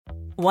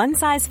One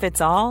size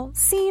fits all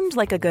seemed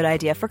like a good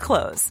idea for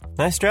clothes.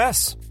 Nice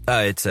dress.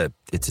 It's a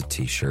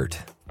t-shirt.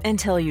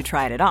 Until you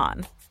tried it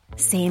on.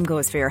 Same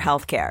goes for your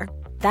healthcare.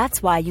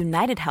 That's why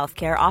United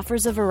Healthcare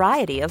offers a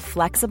variety of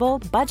flexible,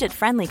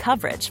 budget-friendly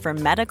coverage for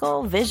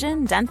medical,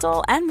 vision,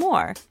 dental, and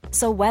more.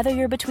 So whether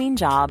you're between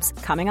jobs,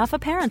 coming off a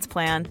parent's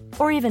plan,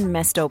 or even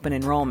missed open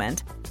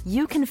enrollment,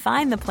 you can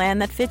find the plan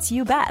that fits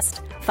you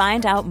best.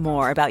 Find out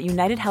more about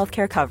United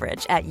Healthcare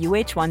coverage at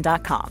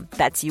uh1.com.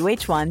 That's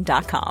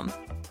uh1.com.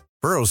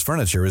 Burrow's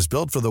furniture is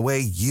built for the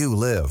way you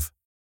live.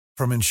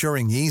 From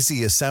ensuring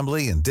easy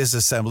assembly and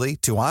disassembly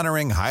to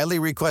honoring highly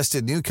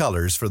requested new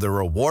colors for their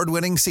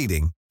award-winning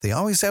seating, they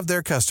always have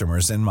their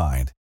customers in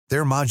mind.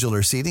 Their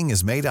modular seating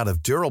is made out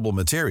of durable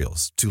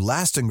materials to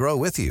last and grow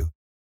with you.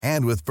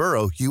 And with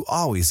Burrow, you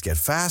always get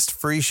fast,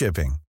 free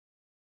shipping.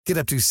 Get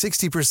up to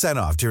 60%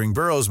 off during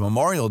Burrow's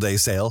Memorial Day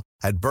sale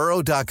at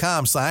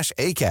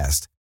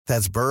burrow.com/ACAST.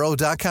 That's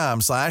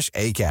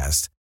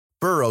burrow.com/ACAST.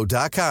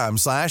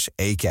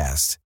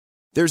 burrow.com/ACAST.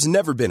 There's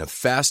never been a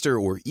faster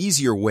or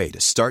easier way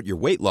to start your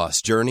weight loss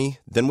journey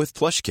than with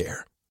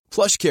PlushCare.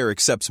 PlushCare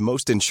accepts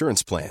most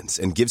insurance plans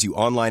and gives you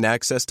online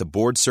access to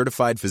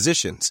board-certified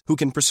physicians who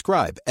can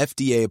prescribe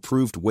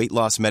FDA-approved weight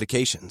loss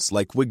medications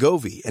like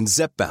Wegovy and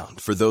Zepbound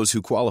for those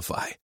who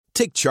qualify.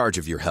 Take charge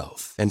of your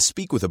health and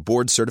speak with a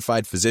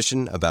board-certified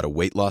physician about a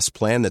weight loss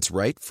plan that's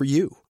right for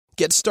you.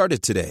 Get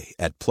started today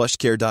at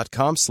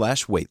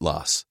plushcare.com/weight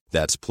loss.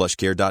 That's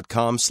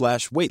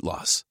plushcare.com/weight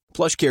loss.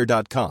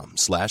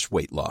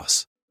 plushcare.com/weight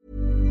loss.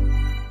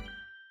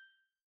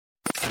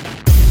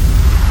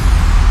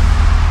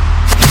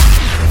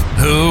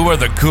 Who are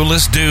the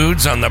coolest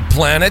dudes on the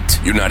planet?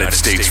 United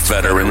States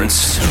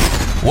veterans.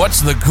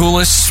 What's the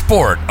coolest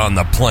sport on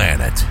the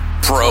planet?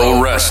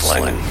 Pro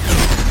wrestling.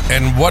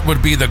 And what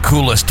would be the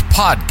coolest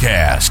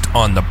podcast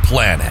on the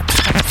planet?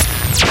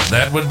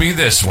 That would be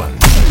this one.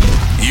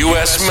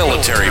 U.S.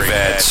 military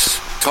vets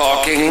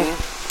talking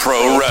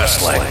pro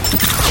wrestling.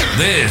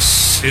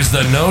 This is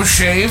the No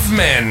Shave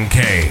Man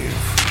Cave.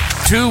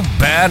 Two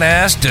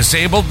badass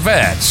disabled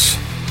vets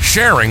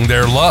sharing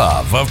their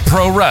love of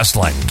pro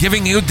wrestling,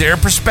 giving you their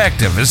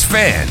perspective as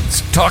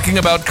fans, talking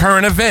about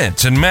current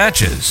events and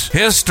matches,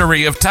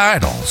 history of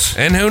titles,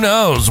 and who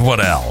knows what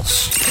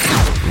else.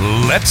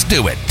 Let's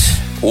do it.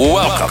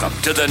 Welcome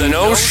to the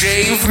No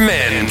Shave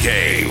Men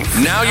Cave.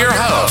 Now your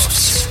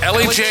hosts,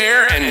 Ellie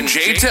Jair and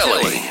Jay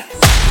Tilley.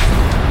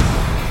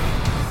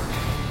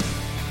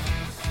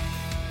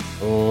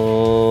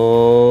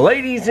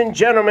 Ladies and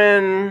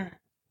gentlemen,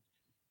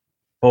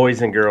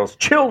 boys and girls,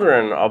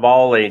 children of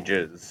all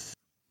ages,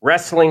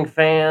 wrestling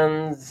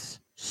fans,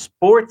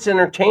 sports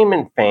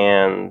entertainment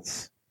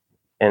fans,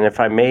 and if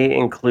I may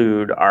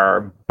include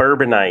our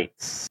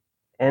bourbonites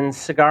and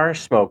cigar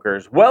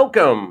smokers,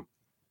 welcome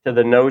to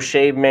the No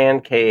Shave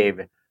Man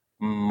Cave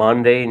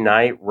Monday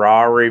Night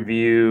Raw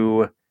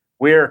review.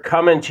 We are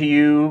coming to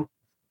you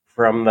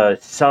from the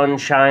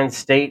Sunshine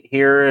State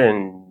here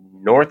in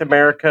North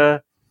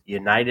America,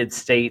 United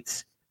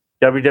States.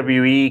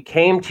 WWE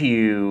came to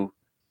you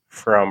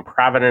from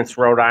Providence,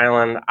 Rhode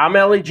Island. I'm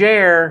Ellie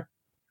Jair,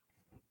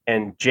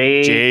 and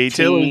Jay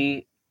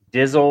Tilley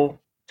Dizzle.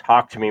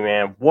 Talk to me,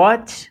 man.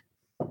 What?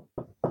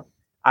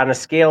 On a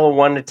scale of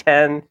 1 to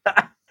 10?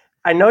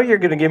 I know you're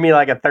going to give me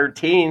like a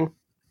 13.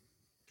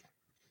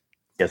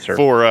 Yes, sir.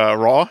 For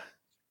Raw?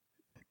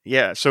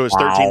 Yeah, so is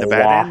 13 the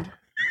bad end?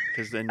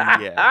 Because then,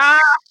 yeah.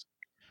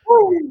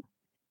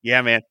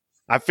 Yeah, man.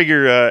 I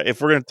figure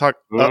if we're going to talk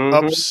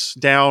ups,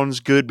 downs,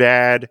 good,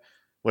 bad,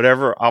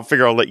 whatever, I'll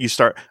let you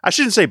start. I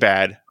shouldn't say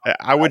bad.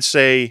 I would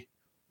say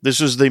this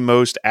was the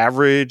most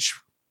average,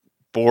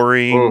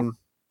 boring,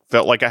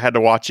 felt like I had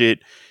to watch it.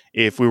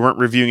 If we weren't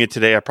reviewing it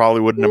today, I probably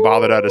wouldn't have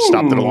bothered. I'd have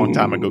stopped it a long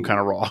time ago, kind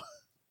of Raw.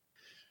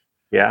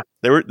 Yeah.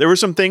 There were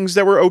some things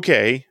that were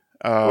okay.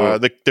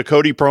 The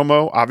Cody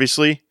promo,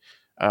 obviously.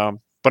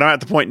 But I'm at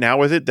the point now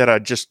with it that I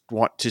just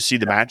want to see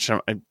the match. I'm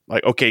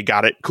like, okay,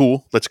 got it.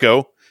 Cool. Let's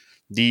go.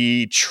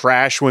 The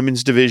trash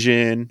women's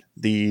division,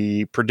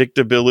 the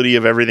predictability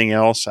of everything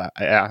else.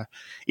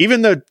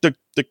 Even the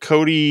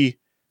Cody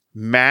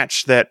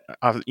match that,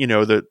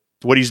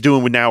 what he's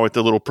doing now with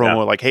the little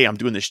promo, like, hey, I'm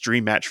doing this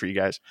dream match for you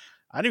guys.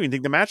 I didn't even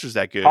think the match was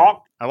that good. I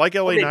like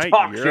LA Knight.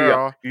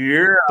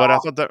 Yeah. But I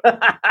thought that,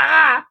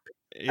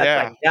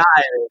 yeah.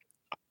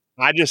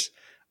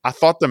 I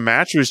thought the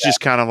match was just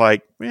kind of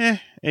like,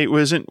 it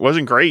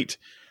wasn't great.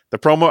 The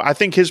promo, I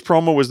think his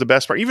promo was the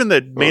best part. Even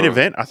the main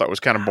event, I thought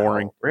was kind of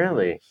boring.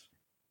 Really?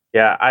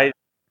 Yeah, I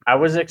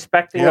was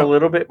expecting a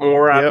little bit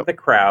more out of the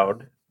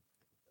crowd.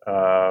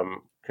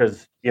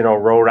 Because,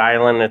 Rhode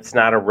Island, it's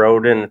not a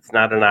road and it's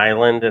not an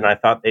island. And I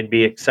thought they'd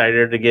be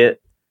excited to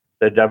get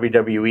the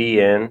WWE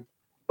in.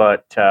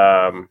 But,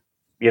 not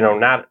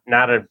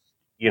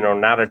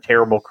a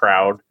terrible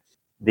crowd.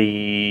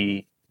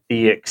 The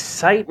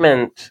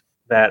excitement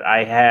that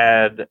I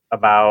had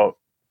about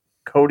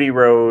Cody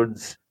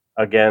Rhodes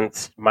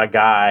against my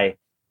guy,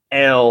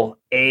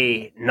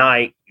 L.A.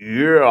 Knight.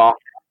 Yeah.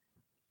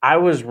 I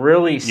was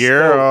really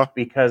stoked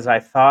because I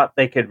thought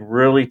they could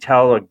really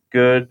tell a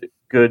good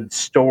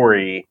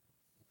story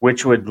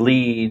which would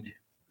lead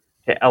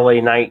to LA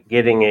Knight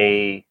getting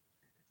a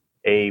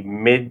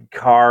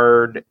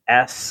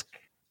mid-card-esque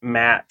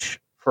match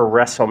for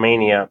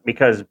WrestleMania.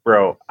 Because,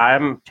 bro,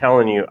 I'm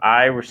telling you,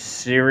 I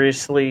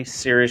seriously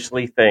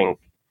think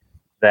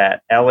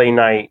that LA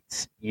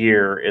Knight's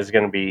year is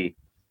going to be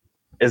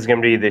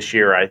this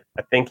year. I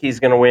think he's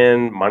going to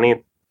win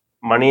Money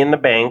in the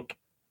Bank.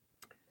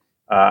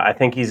 I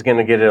think he's going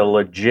to get a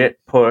legit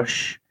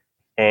push,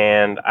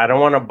 and I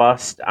don't want to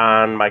bust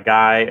on my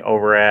guy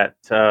over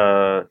at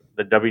the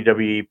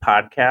WWE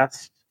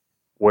podcast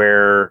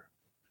where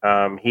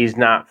he's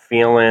not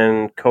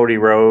feeling Cody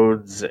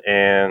Rhodes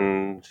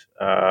and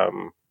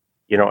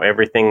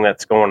everything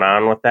that's going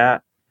on with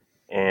that.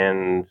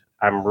 And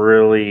I'm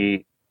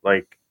really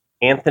like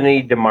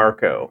Anthony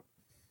DeMarco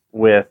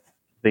with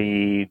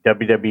the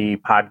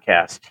WWE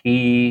podcast.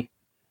 He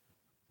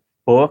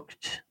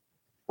booked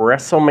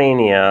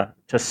WrestleMania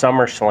to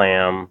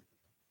SummerSlam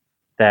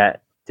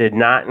that did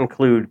not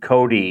include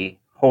Cody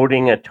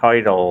holding a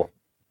title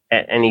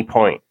at any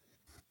point.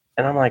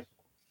 And I'm like,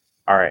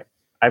 all right,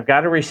 I've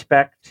got to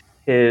respect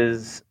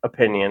his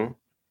opinion.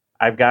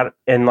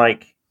 And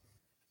like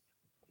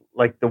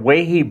the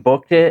way he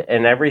booked it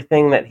and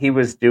everything that he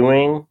was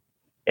doing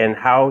and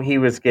how he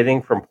was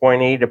getting from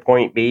point A to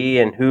point B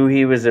and who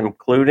he was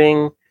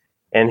including.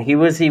 And he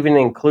was even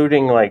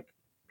including like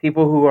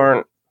people who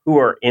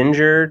are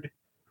injured,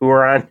 who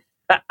are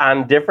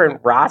on different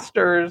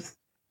rosters.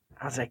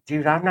 I was like,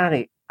 dude, I'm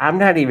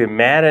not even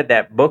mad at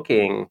that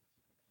booking,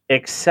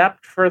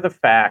 except for the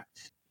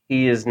fact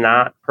he is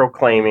not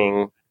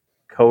proclaiming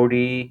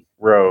Cody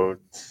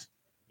Rhodes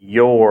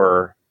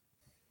your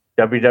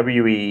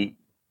WWE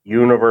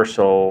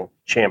Universal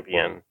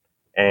Champion.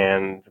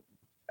 And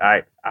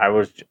I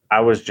was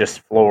just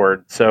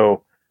floored.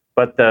 So,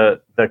 but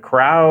the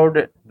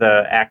crowd,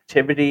 the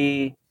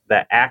activity,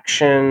 the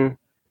action,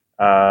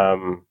 I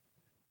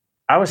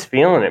was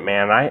feeling it,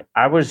 man.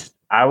 I was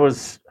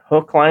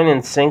hook, line,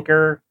 and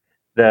sinker.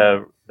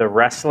 The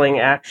wrestling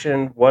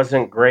action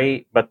wasn't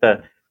great, but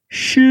the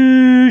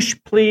shush,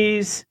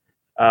 please,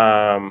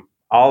 all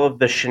of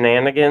the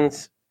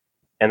shenanigans,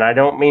 and I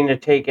don't mean to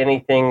take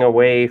anything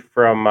away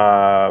from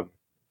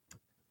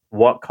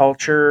What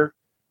Culture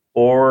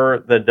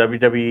or the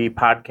WWE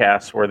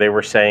podcast where they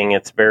were saying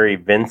it's very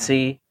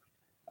Vincey.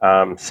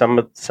 Some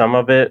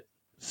of it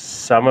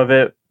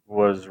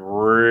was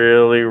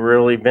really,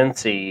 really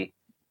Vincey,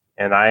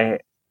 and I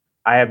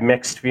have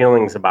mixed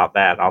feelings about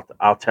that.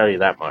 I'll tell you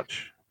that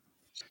much.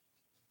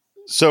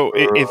 So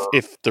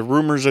if the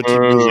rumors are to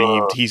be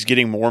believed, he's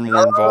getting more and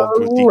more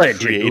involved with the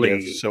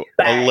creative. So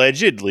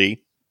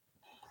allegedly,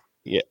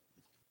 yeah,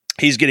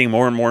 he's getting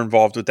more and more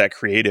involved with that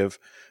creative.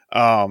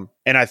 And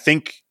I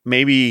think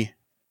maybe,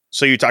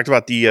 so you talked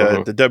about the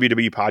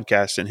WWE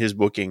podcast and his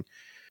booking.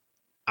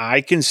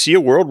 I can see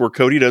a world where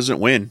Cody doesn't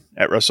win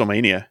at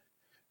WrestleMania.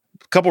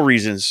 A couple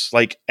reasons.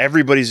 Like,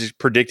 everybody's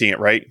predicting it,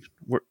 right?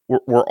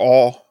 We're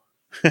all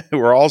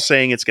we're all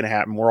saying it's going to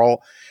happen. We're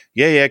all,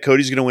 yeah,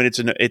 Cody's going to win.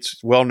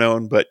 It's well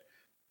known, but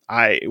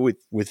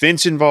with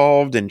Vince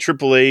involved and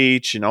Triple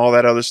H and all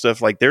that other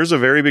stuff, like, there's a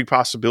very big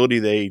possibility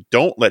they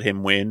don't let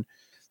him win.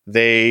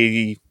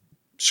 They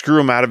screw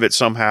him out of it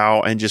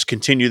somehow and just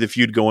continue the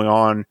feud going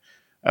on.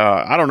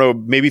 I don't know,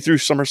 maybe through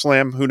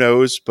SummerSlam, who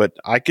knows? But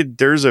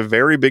there's a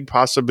very big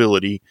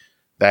possibility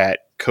that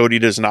Cody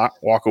does not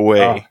walk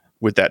away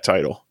with that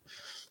title.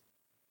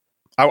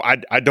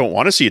 I don't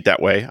want to see it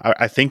that way.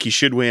 I think he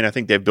should win. I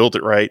think they've built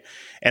it right.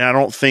 And I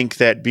don't think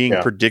that being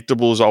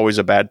predictable is always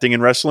a bad thing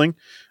in wrestling.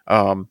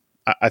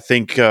 I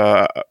think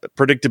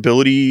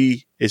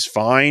predictability is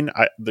fine.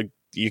 The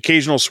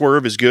occasional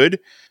swerve is good.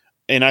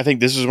 And I think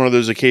this is one of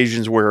those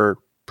occasions where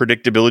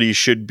predictability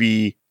should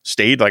be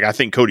stayed. Like, I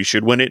think Cody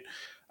should win it.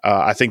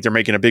 I think they're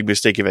making a big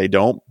mistake if they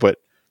don't. But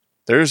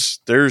there's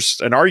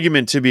an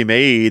argument to be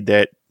made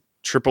that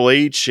Triple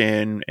H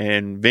and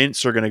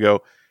Vince are going to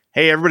go,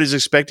 hey, everybody's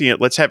expecting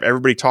it. Let's have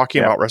everybody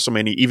talking about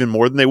WrestleMania even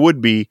more than they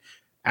would be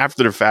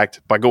after the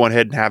fact by going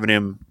ahead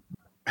and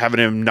having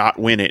him not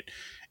win it.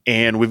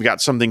 And we've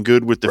got something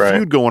good with the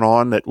feud going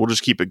on that we'll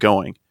just keep it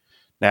going.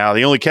 Now,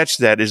 the only catch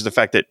to that is the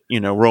fact that,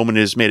 Roman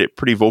has made it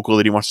pretty vocal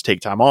that he wants to take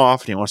time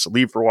off and he wants to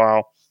leave for a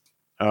while.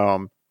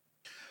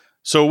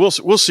 So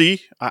we'll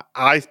see.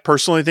 I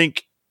personally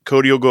think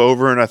Cody will go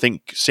over, and I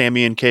think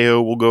Sami and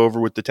KO will go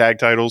over with the tag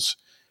titles,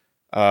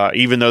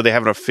 even though they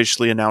haven't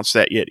officially announced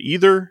that yet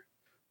either.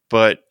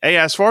 But hey,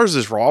 as far as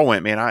this Raw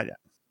went, man,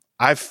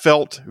 I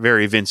felt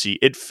very Vincey.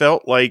 It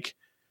felt like,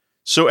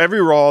 so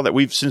every Raw that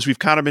since we've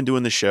kind of been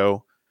doing the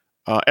show,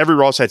 every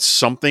Raw's had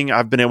something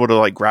I've been able to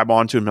like grab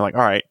onto and be like,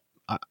 all right,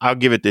 I'll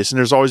give it this. And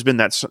there's always been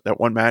that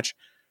one match.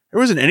 There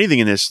wasn't anything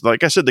in this.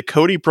 Like I said, the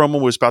Cody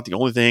promo was about the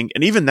only thing,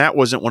 and even that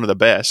wasn't one of the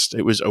best.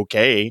 It was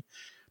okay,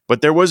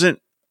 but there wasn't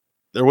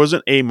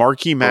a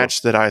marquee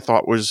match that I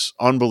thought was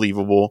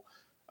unbelievable.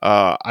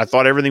 I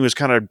thought everything was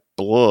kind of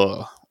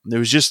blah. It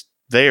was just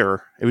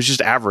there. It was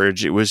just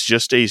average. It was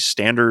just a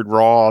standard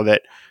Raw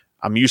that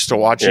I'm used to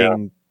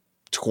watching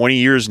 20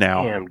 years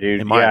now. Damn,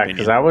 dude. Yeah,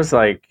 because I was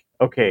like,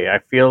 okay, I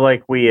feel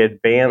like we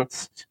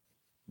advanced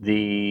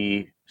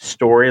the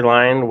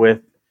storyline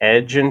with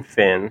Edge and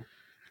Finn.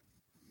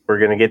 We're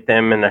going to get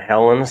them in a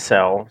Hell in a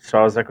Cell. So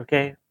I was like,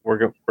 okay, we're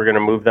going to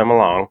move them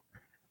along.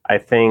 I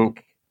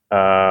think,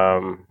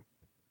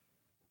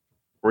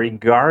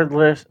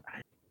 regardless,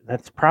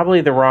 that's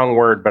probably the wrong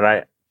word, but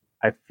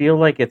I feel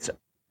like it's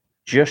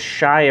just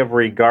shy of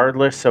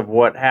regardless of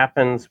what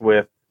happens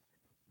with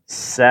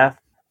Seth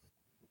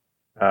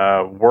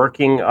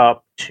working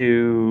up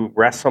to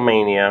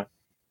WrestleMania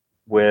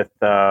with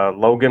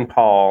Logan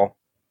Paul.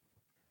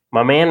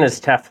 My man is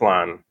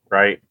Teflon,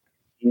 right?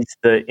 He's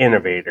the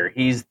innovator.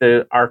 He's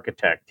the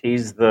architect.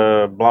 He's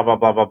the blah, blah,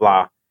 blah, blah,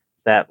 blah.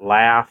 That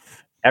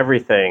laugh,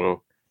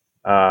 everything.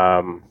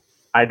 I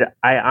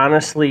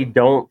honestly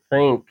don't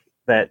think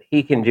that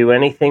he can do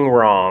anything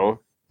wrong.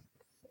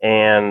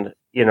 And,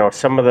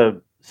 some of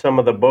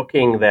the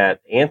booking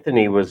that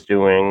Anthony was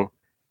doing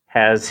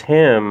has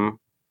him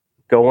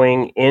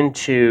going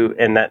into,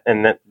 and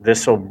that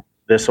this will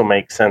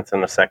make sense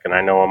in a second.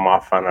 I know I'm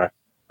off on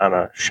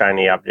a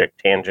shiny object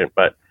tangent,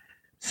 but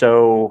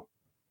so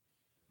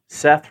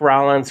Seth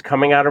Rollins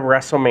coming out of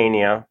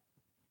WrestleMania,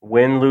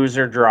 win, lose,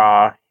 or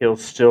draw, he'll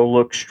still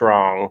look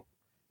strong.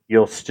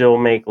 You'll still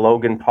make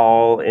Logan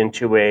Paul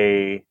into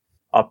a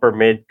upper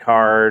mid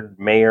card,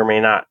 may or may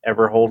not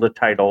ever hold a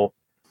title,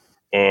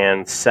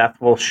 and Seth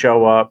will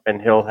show up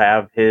and he'll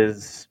have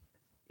his,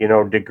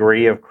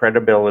 degree of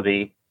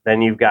credibility.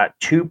 Then you've got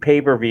 2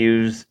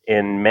 pay-per-views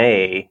in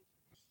May,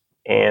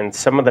 and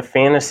some of the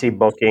fantasy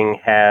booking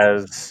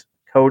has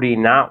Cody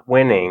not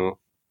winning,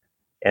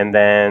 and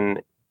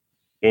then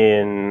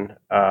in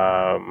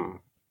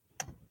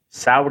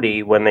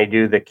Saudi, when they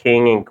do the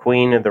King and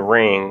Queen of the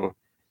Ring,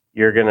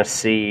 you're going to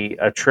see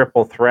a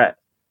triple threat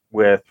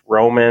with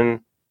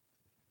Roman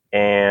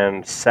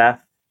and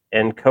Seth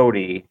and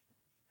Cody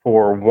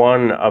for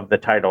one of the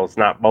titles,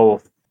 not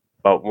both,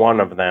 but one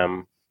of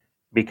them,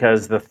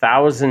 because the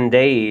 1,000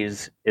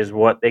 days is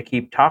what they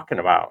keep talking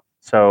about.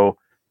 So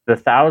the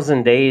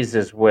 1,000 days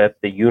is with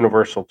the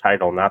Universal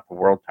title, not the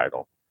World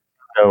title.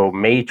 So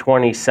May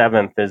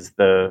 27th is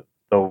the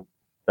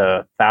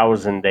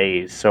 1,000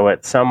 days. So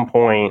at some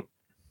point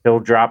he'll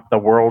drop the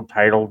World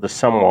title to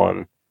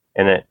someone,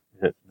 and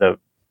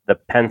the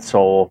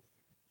pencil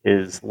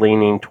is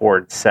leaning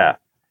towards Seth.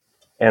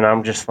 And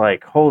I'm just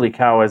like, holy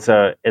cow, as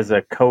a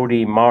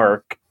Cody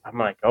mark, I'm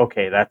like,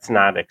 okay, that's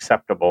not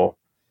acceptable.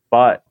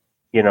 But,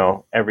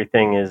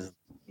 everything is,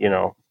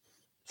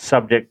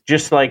 subject,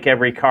 just like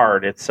every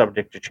card, it's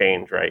subject to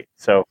change, right?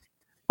 So,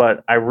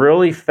 but I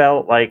really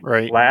felt like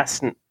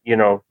last,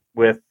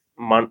 with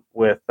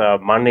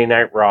Monday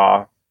Night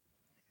Raw,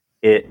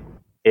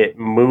 it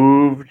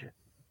moved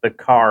the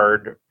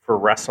card for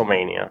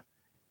WrestleMania.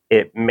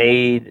 It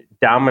made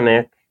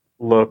Dominic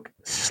look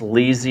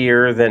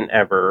sleazier than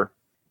ever.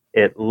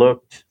 It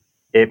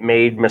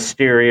made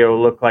Mysterio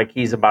look like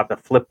he's about to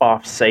flip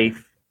off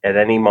safe at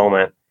any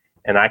moment.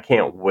 And I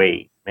can't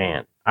wait,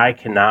 man. I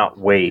cannot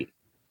wait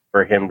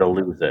for him to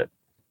lose it.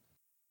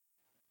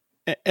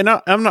 And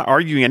I'm not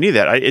arguing any of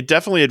that. It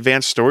definitely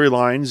advanced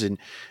storylines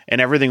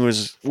and everything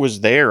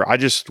was there. I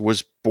just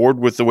was bored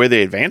with the way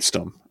they advanced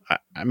them.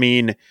 I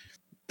mean,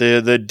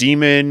 the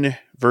Demon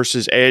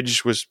versus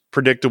Edge was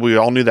predictable. We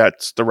all knew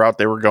that's the route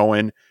they were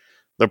going.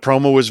 The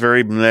promo was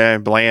very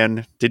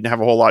bland, didn't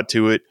have a whole lot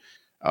to it.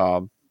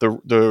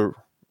 The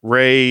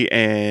Ray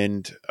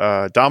and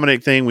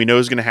Dominic thing we know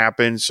is going to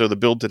happen, so the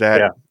build to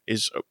that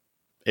is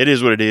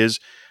what it is.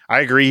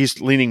 I agree.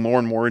 He's leaning more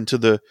and more into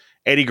the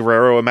Eddie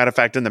Guerrero. A matter of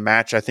fact, in the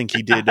match, I think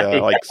he did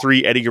like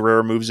 3 Eddie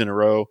Guerrero moves in a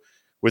row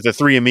with the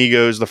 3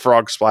 Amigos, the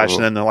frog splash,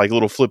 and then the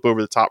little flip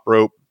over the top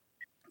rope.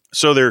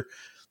 So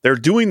they're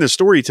doing the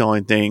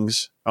storytelling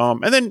things,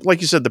 and then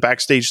like you said, the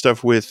backstage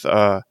stuff with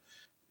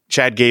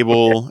Chad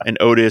Gable and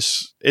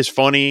Otis is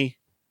funny.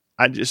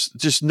 I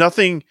just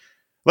nothing.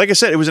 Like I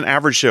said, it was an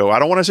average show. I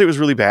don't want to say it was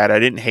really bad. I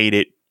didn't hate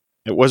it.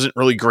 It wasn't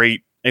really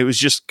great. It was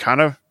just kind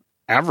of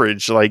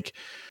average. Like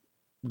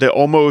the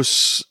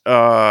almost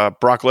Brock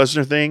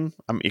Lesnar thing.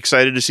 I'm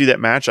excited to see that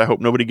match. I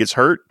hope nobody gets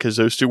hurt because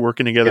those two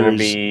working together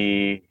is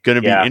going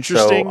to be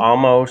interesting. So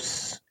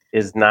almost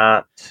is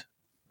not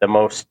the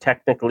most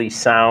technically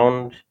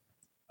sound.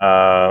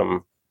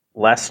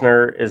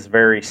 Lesnar is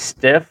very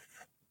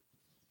stiff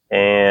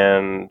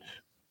and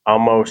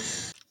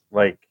almost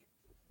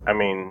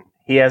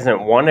he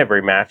hasn't won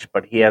every match,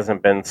 but he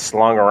hasn't been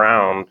slung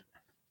around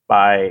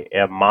by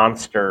a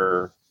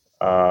monster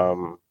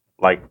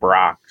like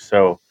Brock.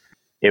 So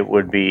it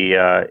would be,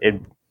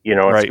 it's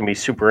going to be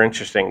super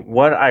interesting.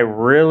 What I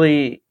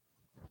really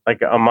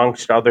like,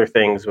 amongst other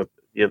things with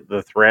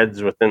the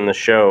threads within the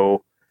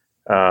show,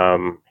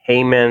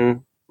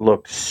 Heyman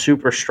looked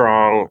super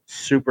strong,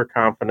 super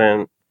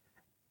confident,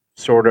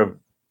 sort of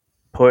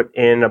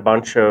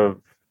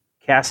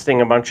casting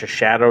a bunch of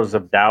shadows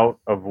of doubt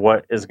of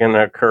what is going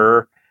to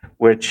occur,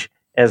 which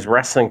as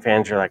wrestling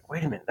fans, you're like,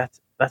 wait a minute,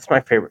 that's my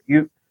favorite.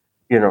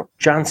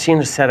 John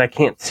Cena said I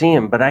can't see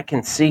him, but I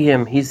can see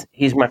him. He's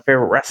my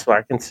favorite wrestler.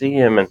 I can see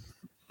him. And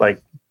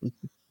like,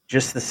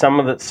 just some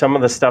of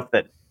the stuff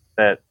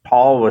that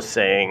Paul was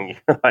saying,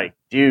 you're like,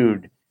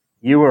 dude,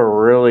 you're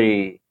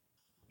really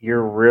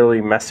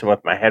messing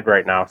with my head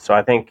right now. So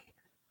I think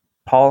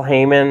Paul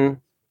Heyman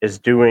is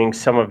doing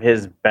some of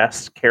his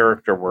best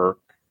character work,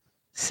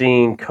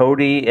 seeing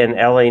Cody and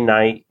LA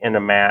Knight in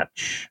a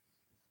match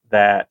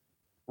that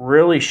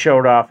really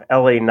showed off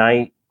LA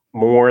Knight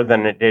more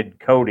than it did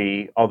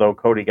Cody, although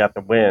Cody got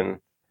the win.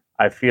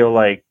 I feel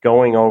like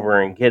going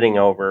over and getting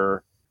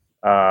over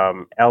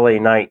LA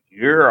Knight,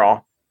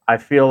 I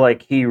feel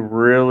like he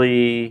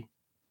really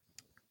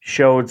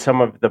showed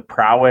some of the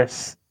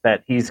prowess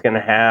that he's going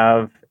to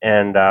have.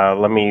 And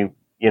let me,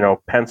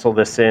 pencil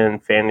this in,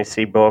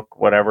 fantasy book,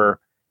 whatever.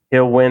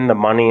 He'll win the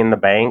Money in the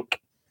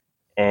Bank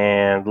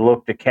and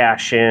look to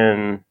cash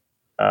in,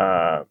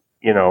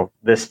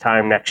 this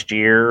time next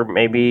year,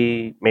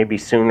 maybe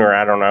sooner.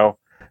 I don't know.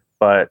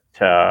 But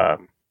I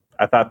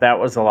thought that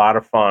was a lot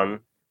of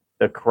fun.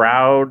 The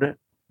crowd,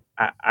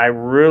 I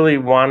really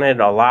wanted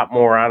a lot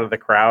more out of the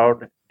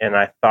crowd, and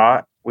I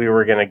thought we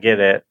were going to get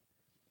it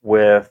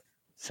with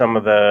some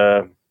of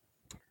the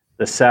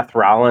Seth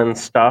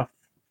Rollins stuff,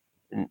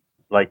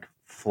 like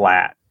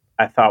flat.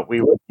 I thought we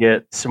would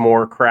get some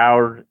more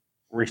crowd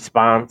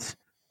response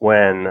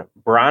when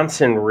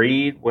Bronson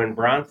Reed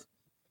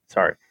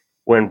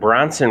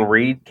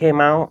came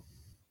out.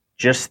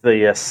 Just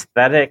the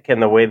aesthetic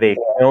and the way they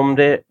filmed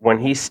it when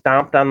he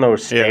stomped on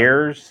those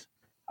stairs,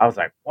 I was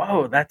like,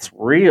 "Whoa, that's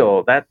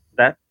real! That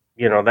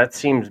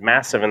seems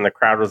massive." And the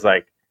crowd was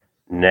like,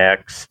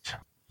 "Next."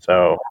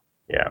 So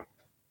yeah,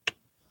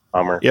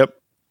 bummer. Yep.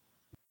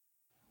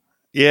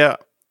 Yeah,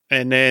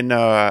 and then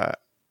the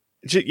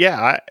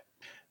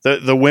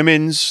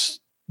women's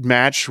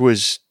match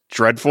was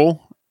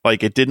dreadful.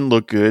 Like, it didn't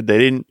look good. They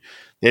didn't.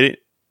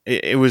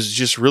 It was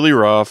just really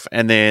rough.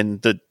 And then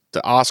the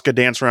Asuka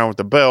dance around with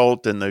the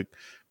belt and the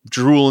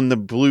drool in the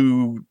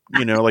blue,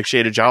 like she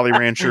had a Jolly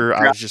Rancher.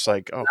 I was just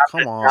like, oh,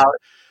 come on.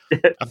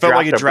 I felt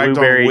like it dragged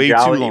on way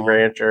Jolly too long.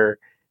 Rancher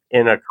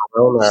in a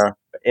Corona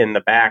in the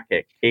back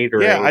at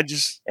catering. Yeah,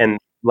 and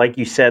like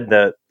you said,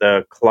 the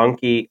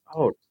clunky.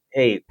 Oh,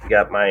 hey,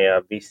 got my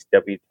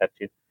BCW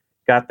tattoo.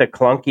 Got the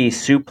clunky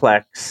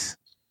suplex.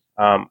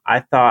 I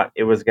thought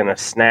it was going to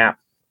snap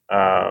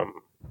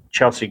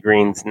Chelsea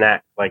Green's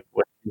neck, like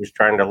when he was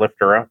trying to lift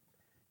her up.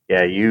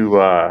 Yeah,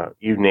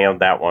 you nailed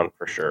that one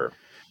for sure.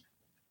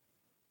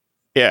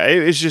 Yeah,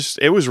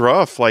 it was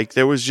rough. Like,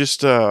 there was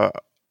just a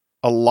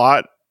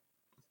lot.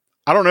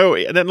 I don't know.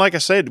 And then, like I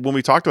said, when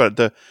we talked about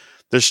it,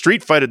 the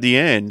street fight at the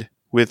end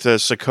with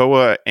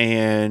Sikoa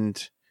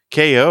and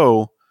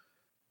KO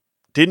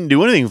didn't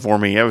do anything for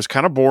me. It was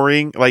kind of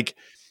boring. Like,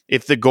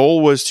 if the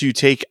goal was to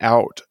take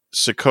out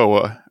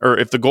Sikoa, or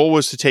if the goal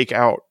was to take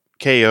out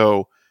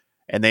KO,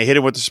 and they hit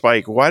him with the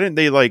spike, why didn't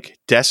they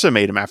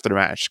decimate him after the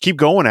match? Keep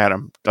going at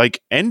him,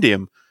 end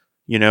him.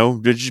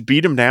 Just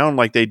beat him down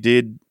like they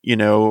did.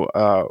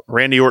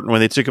 Randy Orton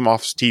when they took him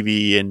off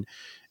TV,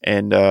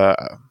 and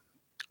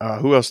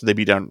who else did they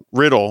beat down?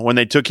 Riddle when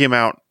they took him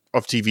out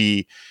of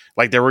TV,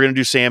 like they were going to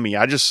do Sammy.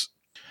 I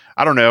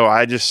don't know.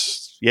 It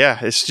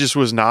just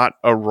was not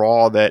a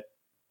Raw that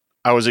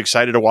I was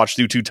excited to watch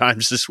through 2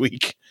 times this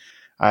week.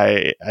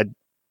 I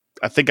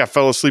think I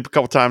fell asleep a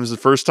couple times the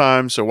first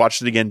time, so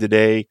watched it again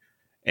today.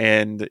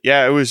 And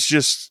yeah, it was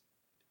just,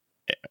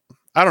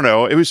 I don't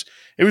know. It was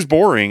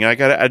boring.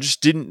 I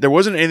just didn't, there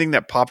wasn't anything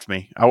that popped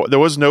me. There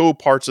was no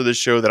parts of this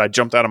show that I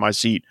jumped out of my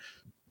seat.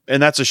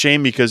 And that's a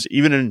shame, because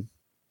even in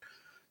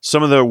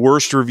some of the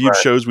worst reviewed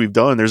shows we've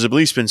done, there's at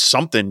least been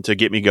something to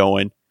get me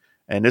going.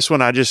 And this one,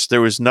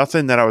 there was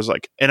nothing that I was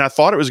like, and I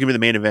thought it was going to be the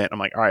main event. I'm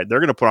like, all right, they're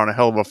going to put on a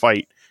hell of a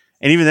fight.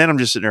 And even then I'm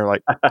just sitting there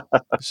like,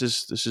 this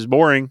is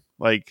boring.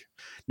 Like,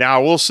 now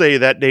I will say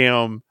that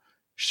damn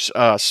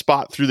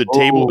spot through the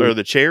table or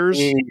the chairs,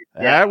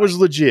 that was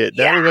legit.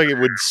 That looked like it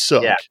would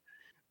suck. Yeah.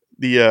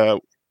 The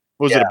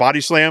was it a body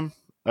slam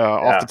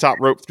off the top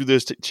rope through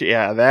this?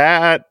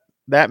 That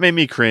made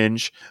me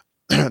cringe.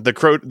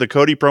 The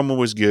Cody promo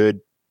was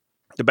good.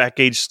 The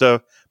backstage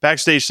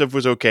stuff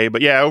was okay,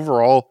 but yeah,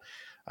 overall,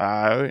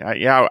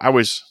 I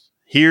was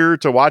here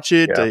to watch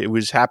it. It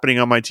was happening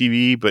on my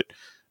TV, but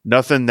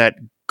nothing that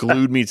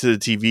glued me to the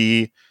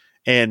TV.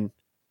 And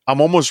I'm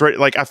almost ready.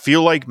 Like, I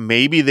feel like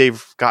maybe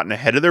they've gotten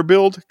ahead of their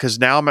build, because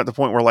now I'm at the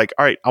point where, like,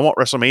 all right, I want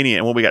WrestleMania,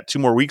 and we got 2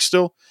 more weeks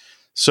still.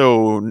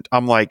 So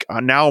I'm like,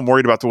 now I'm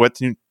worried about what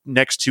the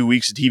next 2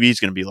 weeks of TV is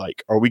going to be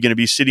like. Are we going to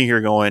be sitting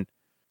here going,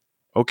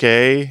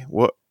 okay,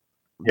 what?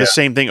 The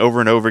same thing over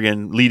and over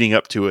again leading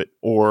up to it?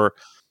 Or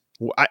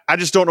I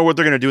just don't know what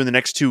they're going to do in the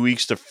next 2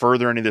 weeks to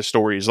further any of the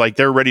stories. Like,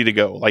 they're ready to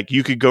go. Like,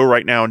 you could go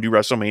right now and do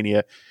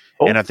WrestleMania,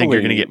 and I think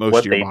you're going to get most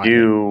of your what they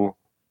do.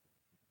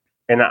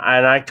 And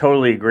I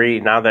totally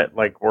agree. Now that,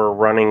 like, we're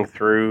running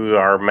through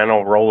our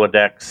mental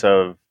Rolodex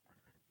of,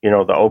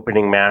 the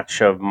opening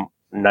match of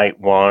night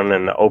 1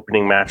 and the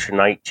opening match of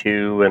night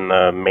 2 and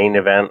the main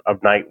event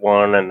of night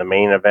 1 and the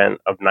main event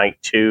of night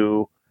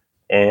 2,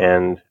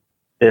 and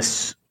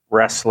this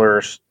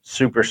wrestler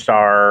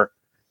superstar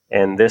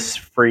and this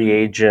free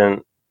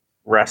agent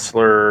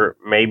wrestler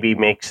maybe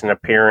makes an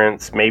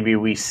appearance. Maybe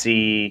we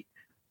see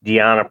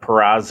Deonna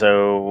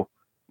Purrazzo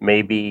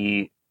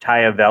maybe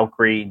Taya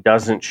Valkyrie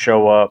doesn't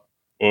show up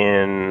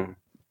in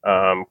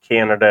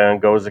Canada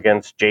and goes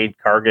against Jade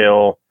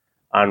Cargill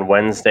on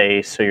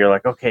Wednesday. So you're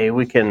like, okay,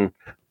 we can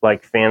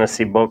like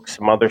fantasy book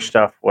some other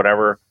stuff,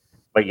 whatever.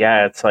 But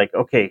yeah, it's like,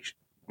 okay,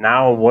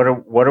 now what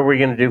are we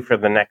going to do for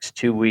the next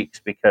 2 weeks?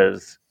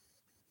 Because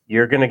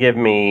you're going to give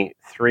me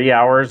 3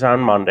 hours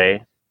on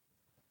Monday,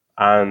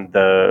 on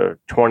the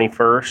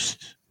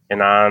 21st,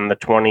 and on the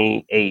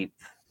 28th.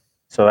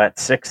 So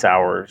that's 6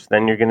 hours.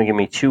 Then you're going to give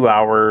me 2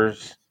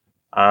 hours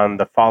on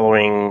the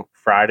following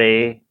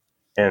Friday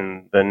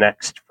and the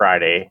next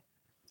Friday.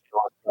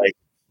 Like,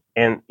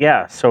 and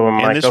yeah, so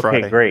I'm like, okay,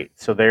 Friday. Great.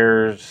 So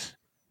there's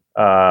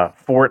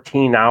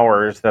 14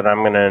 hours that I'm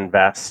going to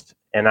invest,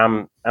 and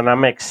I'm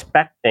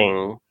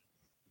expecting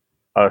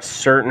a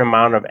certain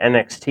amount of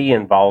NXT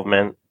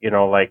involvement.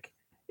 Like,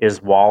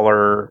 is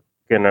Waller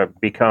going to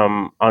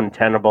become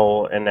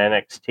untenable in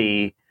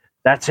NXT?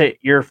 That's it.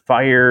 You're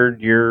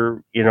fired.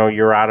 You're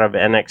out of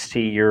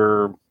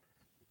NXT.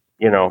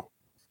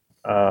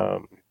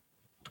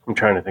 I'm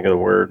trying to think of the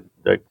word,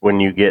 like when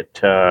you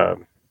get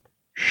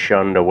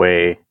shunned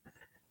away.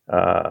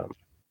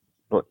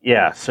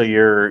 Yeah, so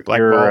you're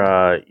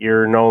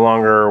no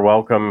longer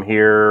welcome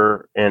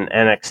here in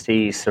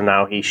NXT. So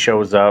now he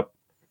shows up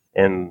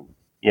and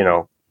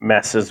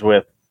messes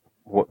with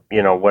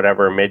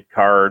whatever mid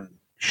card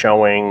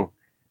showing.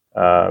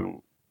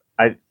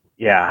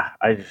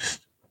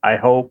 I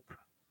hope.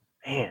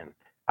 Man,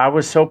 I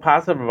was so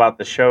positive about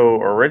the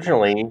show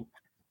originally,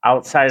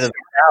 outside of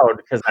the crowd,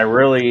 because I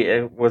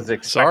really was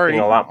expecting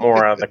a lot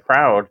more out of the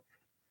crowd,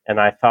 and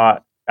I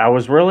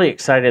was really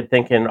excited,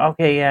 thinking,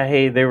 okay, yeah,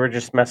 hey, they were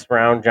just messing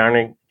around,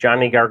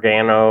 Johnny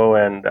Gargano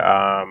and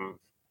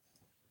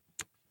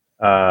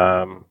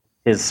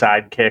his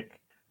sidekick.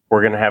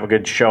 We're gonna have a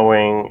good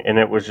showing, and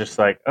it was just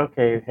like,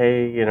 okay,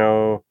 hey,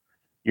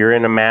 you're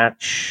in a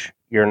match,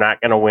 you're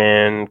not gonna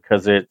win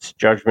because it's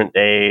Judgment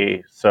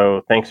Day.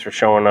 So thanks for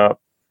showing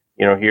up.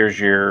 Here's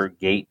your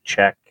gate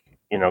check.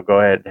 Go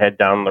ahead, head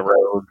down the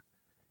road,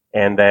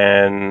 and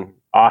then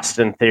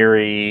Austin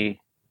Theory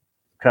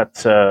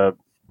cuts a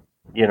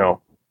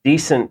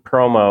decent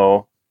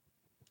promo,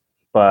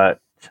 but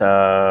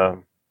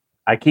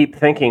I keep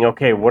thinking,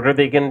 okay, what are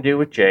they going to do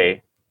with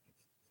Jay?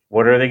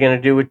 What are they going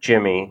to do with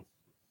Jimmy?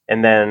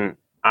 And then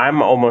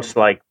I'm almost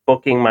like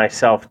booking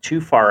myself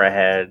too far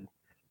ahead,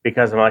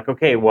 because I'm like,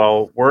 okay,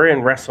 well, we're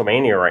in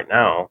WrestleMania right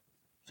now.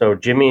 So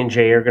Jimmy and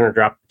Jay are going to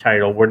drop the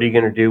title. What are you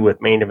going to do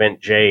with main event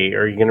Jay?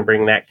 Are you going to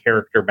bring that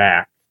character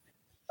back?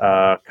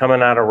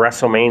 Coming out of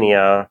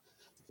WrestleMania,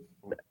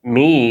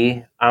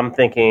 I'm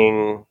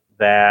thinking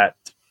that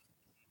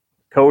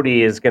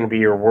Cody is going to be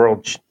your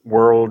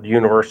world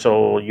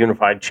universal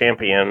unified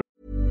champion.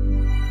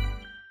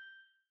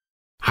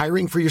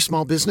 Hiring for your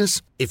small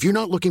business? If you're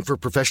not looking for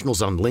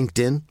professionals on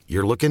LinkedIn,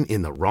 you're looking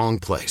in the wrong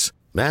place.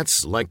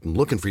 That's like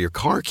looking for your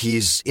car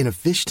keys in a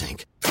fish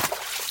tank.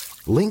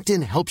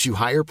 LinkedIn helps you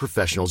hire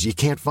professionals you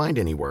can't find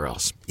anywhere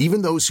else,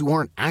 even those who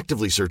aren't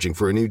actively searching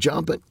for a new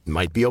job but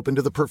might be open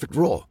to the perfect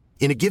role.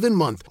 In a given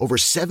month, over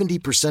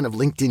 70% of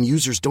LinkedIn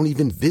users don't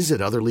even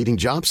visit other leading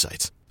job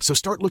sites. So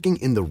start looking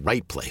in the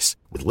right place.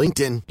 With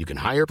LinkedIn, you can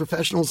hire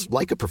professionals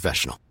like a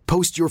professional.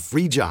 Post your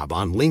free job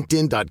on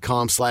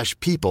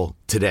linkedin.com/people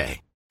today.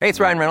 Hey, it's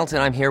Ryan Reynolds,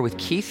 and I'm here with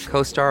Keith,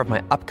 co-star of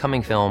my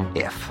upcoming film,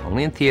 If,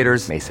 only in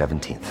theaters May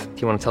 17th.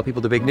 Do you want to tell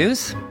people the big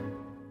news?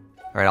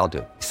 All right, I'll do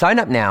it. Sign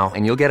up now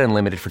and you'll get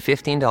unlimited for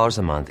 $15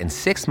 a month and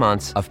 6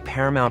 months of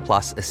Paramount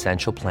Plus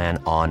Essential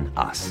Plan on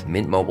us.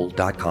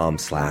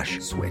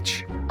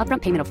 MintMobile.com/switch.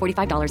 Upfront payment of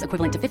 $45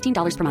 equivalent to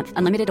 $15 per month.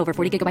 Unlimited over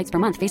 40 gigabytes per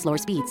month. Face lower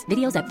speeds.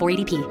 Videos at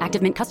 480p.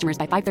 Active Mint customers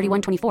by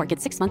 531.24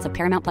 get 6 months of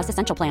Paramount Plus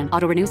Essential Plan.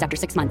 Auto renews after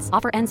 6 months.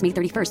 Offer ends May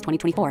 31st,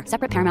 2024.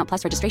 Separate Paramount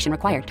Plus registration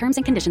required. Terms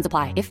and conditions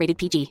apply if rated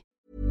PG.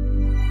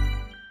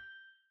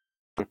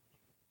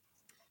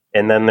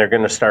 And then they're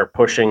going to start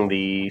pushing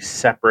the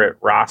separate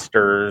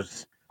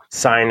rosters,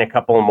 sign a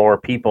couple more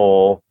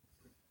people,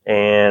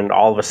 and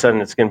all of a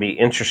sudden it's going to be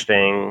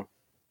interesting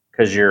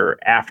because you're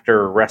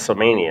after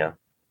WrestleMania.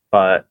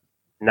 But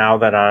now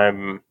that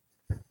I'm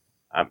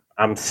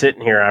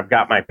sitting here, I've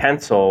got my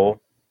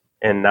pencil,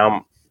 and now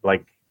I'm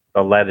like,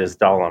 the lead is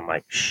dull. I'm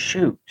like,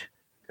 shoot,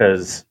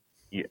 because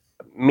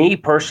me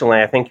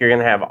personally, I think you're going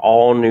to have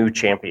all new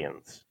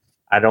champions.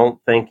 I don't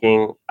think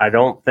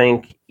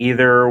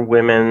either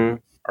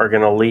women are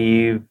going to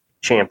leave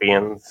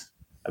champions.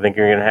 I think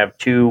you're going to have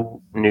 2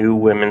 new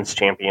women's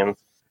champions.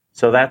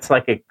 So that's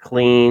like a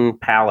clean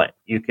palette.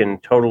 You can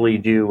totally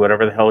do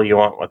whatever the hell you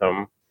want with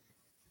them.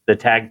 The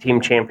tag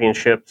team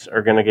championships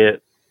are going to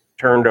get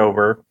turned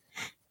over.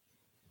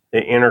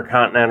 The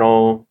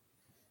Intercontinental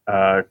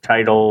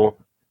title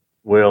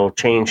will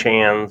change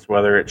hands,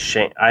 whether it's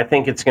I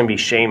think it's going to be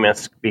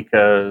Sheamus,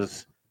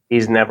 because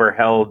he's never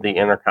held the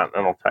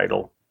Intercontinental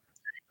title.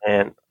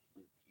 And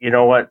you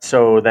know what?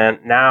 So then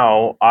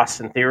now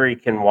Austin Theory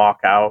can walk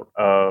out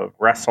of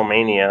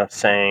WrestleMania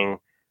saying,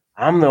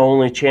 I'm the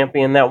only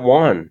champion that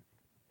won.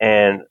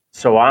 And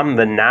so I'm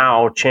the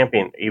now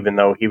champion, even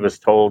though he was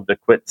told to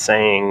quit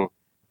saying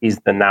he's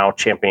the now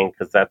champion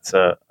because that's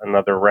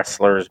another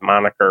wrestler's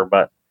moniker.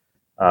 But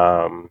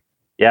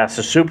yeah,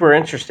 so super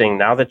interesting.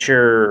 Now that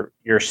you're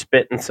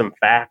spitting some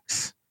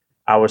facts,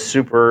 I was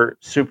super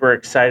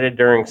excited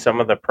during some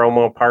of the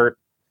promo part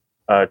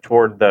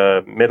toward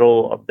the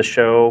middle of the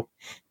show.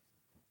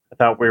 I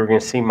thought we were going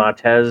to see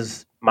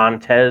Montez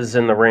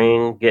in the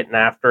ring getting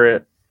after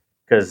it,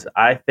 because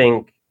I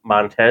think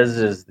Montez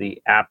is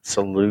the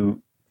absolute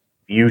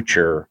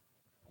future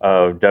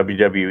of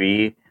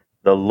WWE.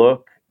 The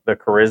look, the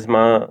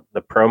charisma,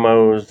 the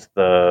promos,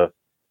 the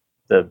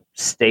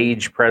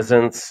stage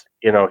presence.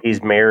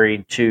 He's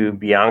married to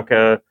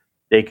Bianca.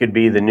 They could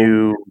be the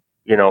new,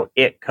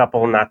 it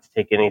couple, not to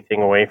take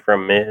anything away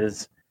from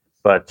Miz.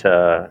 But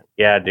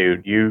yeah,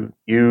 dude,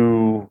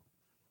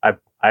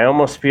 I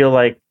almost feel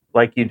like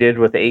you did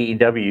with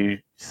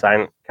AEW,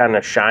 kind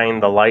of shine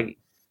the light.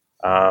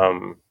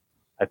 I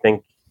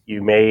think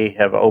you may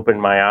have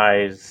opened my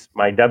eyes,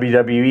 my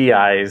WWE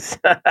eyes,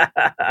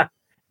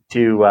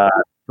 to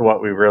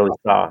what we really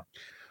saw.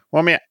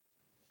 Well, I mean,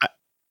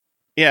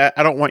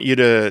 I don't want you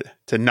to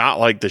not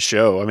like the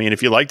show. I mean,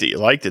 if you liked it, you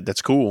liked it.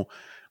 That's cool.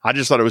 I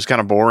just thought it was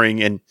kind of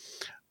boring, and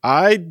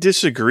I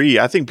disagree.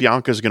 I think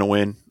Bianca's going to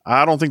win.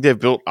 I don't think they've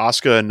built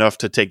Asuka enough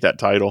to take that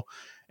title.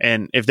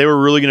 And if they were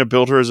really going to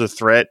build her as a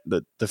threat,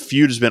 the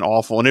feud has been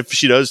awful. And if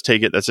she does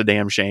take it, that's a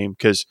damn shame,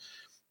 because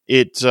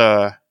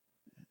the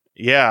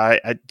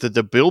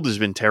build has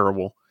been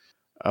terrible.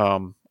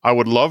 I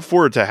would love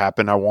for it to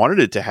happen. I wanted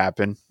it to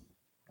happen.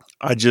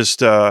 I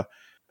just I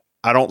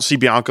don't see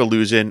Bianca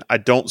losing. I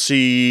don't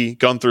see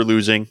Gunther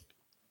losing.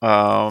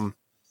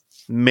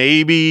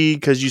 Maybe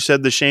because you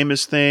said the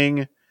Sheamus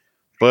thing,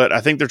 but I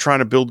think they're trying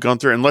to build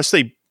Gunther, unless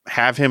they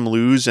have him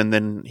lose and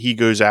then he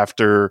goes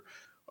after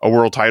a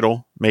world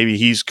title. Maybe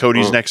he's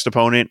Cody's next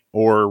opponent,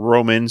 or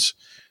Roman's,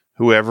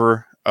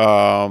 whoever.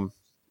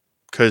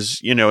 Because,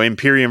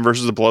 Imperium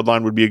versus the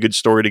Bloodline would be a good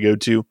story to go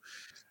to.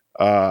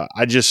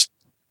 I just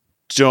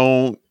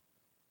don't.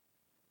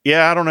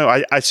 Yeah, I don't know.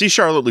 I see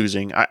Charlotte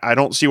losing. I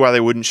don't see why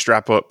they wouldn't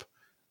strap up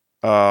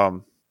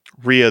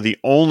Rhea. The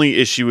only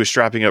issue with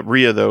strapping up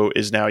Rhea, though,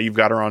 is now you've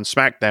got her on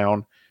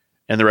SmackDown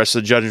and the rest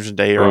of the Judgment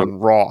Day are on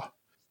Raw.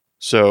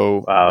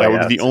 So that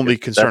would be the only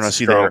concern I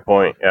see there.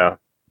 Point, yeah.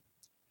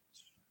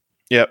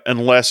 Yeah,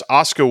 unless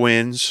Asuka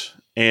wins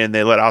and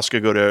they let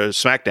Asuka go to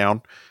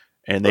SmackDown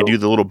and they do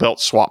the little belt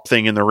swap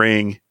thing in the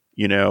ring,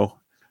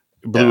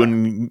 blue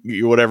and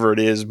whatever it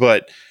is.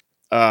 But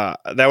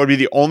that would be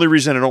the only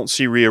reason I don't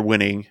see Rhea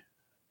winning.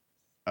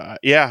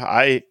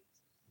 And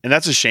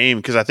that's a shame,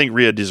 because I think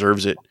Rhea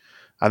deserves it.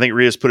 I think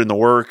Rhea's put in the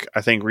work.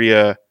 I think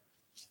Rhea,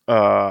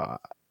 I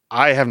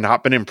have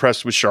not been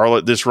impressed with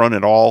Charlotte this run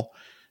at all.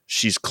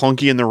 She's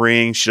clunky in the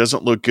ring. She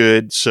doesn't look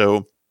good.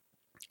 So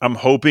I'm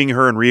hoping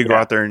her and Rhea go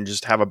out there and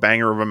just have a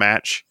banger of a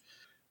match.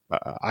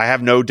 I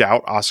have no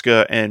doubt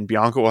Asuka and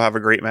Bianca will have a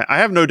great match. I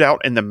have no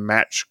doubt in the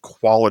match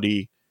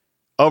quality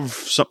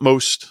of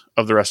most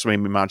of the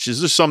WrestleMania matches.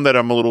 There's some that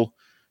I'm a little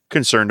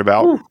concerned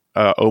about.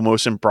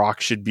 Omos and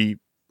Brock should be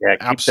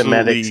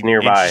absolutely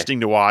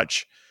interesting to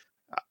watch.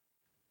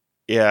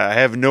 I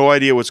have no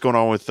idea what's going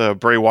on with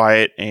Bray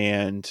Wyatt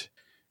and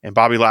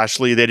Bobby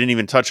Lashley. They didn't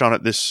even touch on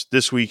it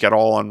this week at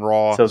all on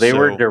Raw. So they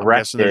were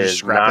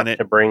directed not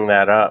to bring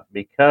that up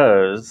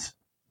because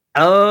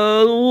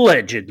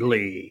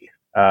allegedly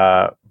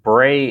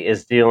Bray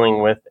is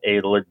dealing with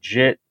a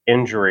legit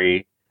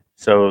injury.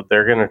 So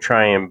they're going to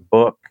try and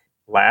book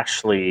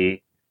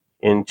Lashley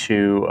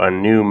into a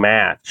new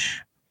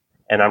match.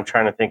 And I'm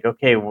trying to think,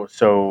 okay,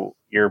 so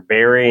you're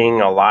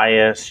burying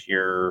Elias.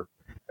 Are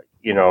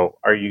you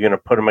going to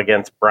put him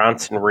against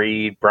Bronson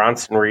Reed?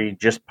 Bronson Reed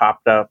just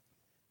popped up.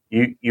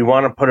 You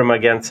want to put him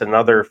against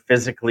another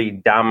physically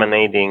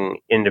dominating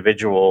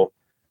individual,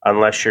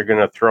 unless you're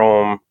going to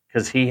throw him,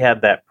 because he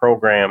had that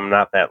program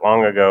not that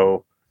long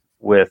ago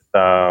with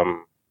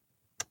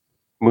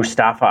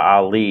Mustafa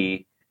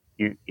Ali,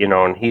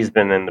 and he's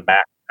been in the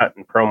back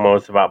cutting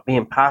promos about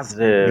being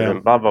positive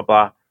and blah, blah,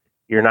 blah.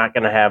 You're not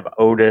going to have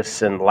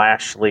Otis and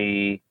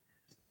Lashley.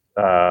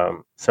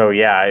 I'm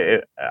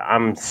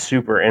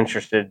super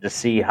interested to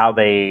see how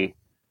they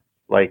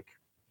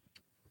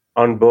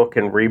unbook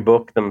and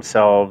rebook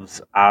themselves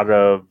out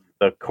of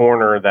the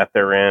corner that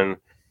they're in.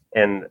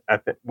 And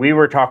we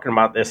were talking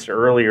about this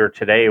earlier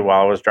today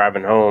while I was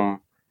driving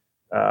home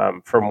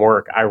from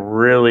work. I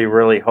really,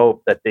 really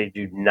hope that they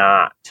do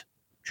not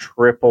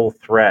triple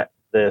threat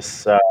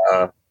this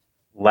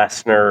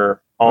Lesnar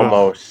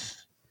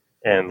almost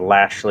and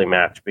Lashley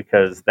match,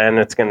 because then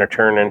it's going to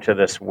turn into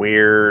this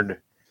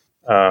weird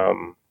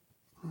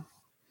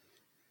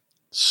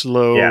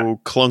slow,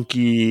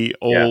 clunky,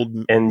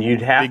 old, and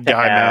you'd have big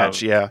guy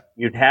match.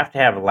 You'd have to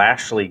have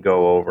Lashley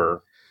go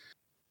over,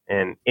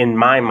 and in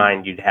my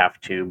mind, you'd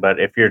have to. But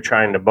if you're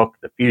trying to book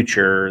the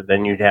future,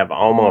 then you'd have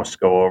almost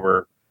go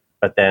over.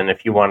 But then,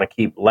 if you want to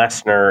keep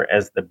Lesnar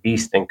as the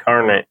Beast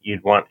incarnate,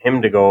 you'd want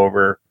him to go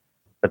over.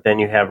 But then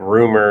you have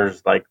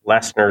rumors like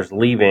Lesnar's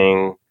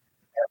leaving,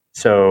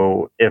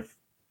 so if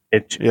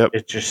it's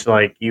just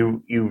like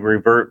you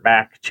revert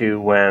back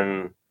to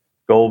when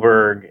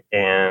Goldberg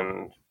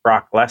and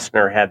Brock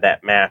Lesnar had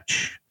that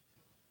match.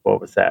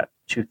 What was that?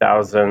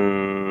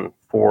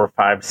 2004,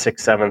 5,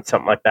 6, 7,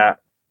 something like that.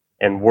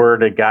 And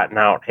word had gotten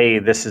out, hey,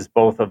 this is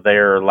both of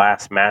their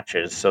last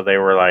matches. So they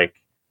were like,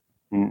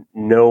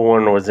 no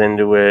one was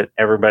into it.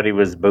 Everybody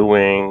was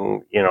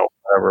booing,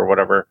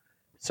 whatever.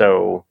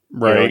 So,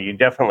 you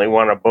definitely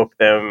want to book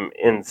them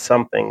in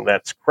something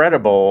that's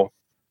credible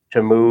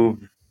to move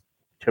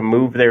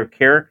their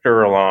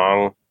character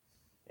along,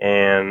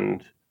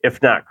 and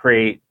if not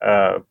create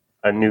a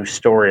new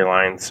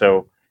storyline.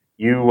 So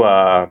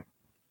you're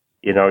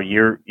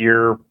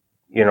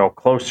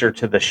closer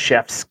to the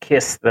chef's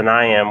kiss than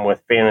I am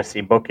with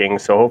fantasy booking.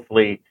 So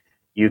hopefully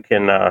you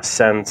can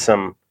send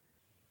some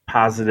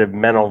positive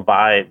mental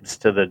vibes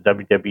to the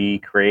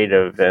WWE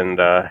creative and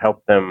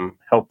help them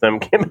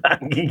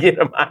get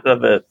them out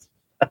of this.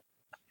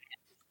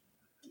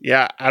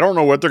 Yeah, I don't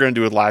know what they're going to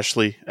do with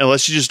Lashley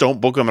unless you just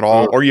don't book him at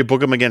all, or you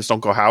book him against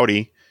Uncle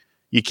Howdy.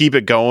 You keep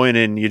it going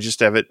and you just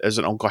have it as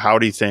an Uncle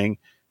Howdy thing.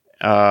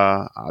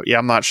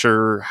 I'm not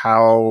sure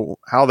how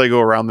they go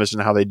around this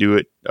and how they do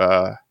it.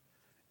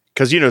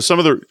 Because some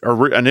of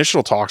the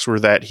initial talks were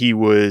that he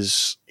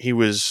was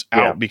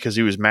out because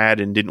he was mad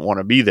and didn't want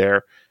to be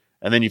there,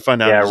 and then you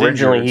find out. Yeah,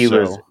 originally he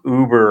was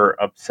uber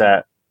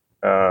upset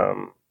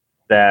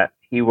that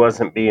he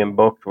wasn't being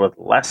booked with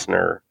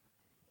Lesnar,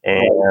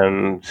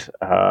 and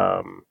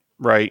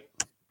right.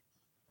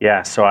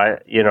 Yeah, so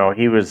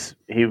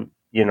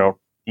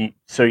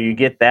so you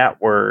get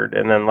that word,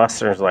 and then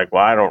Lesnar's like,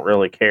 well, I don't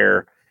really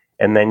care.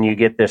 And then you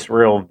get this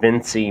real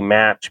Vincey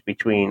match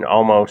between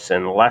Omos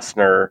and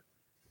Lesnar,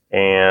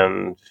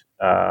 and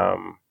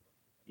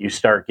you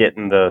start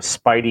getting the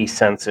spidey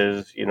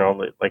senses,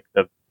 like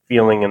the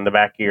feeling in the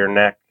back of your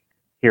neck,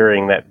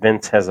 hearing that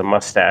Vince has a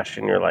mustache,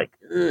 and you're like,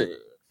 ugh.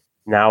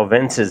 Now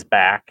Vince is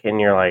back, and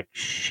you're like,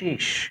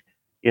 sheesh.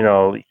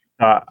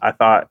 I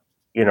thought,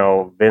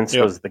 Vince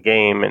was the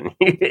game, and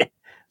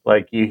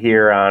like you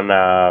hear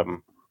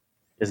on,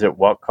 is it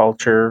What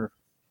Culture?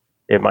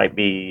 It might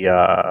be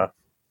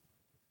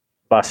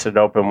Busted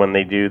Open when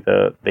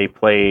they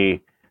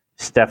play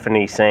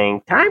Stephanie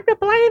saying, time to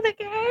play the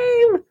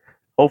game.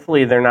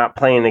 Hopefully they're not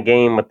playing a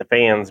game with the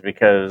fans,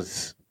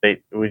 because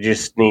we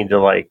just need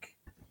to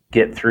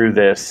get through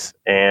this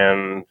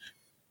and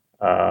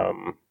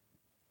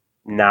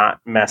not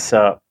mess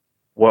up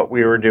what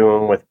we were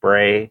doing with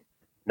Bray,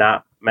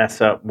 not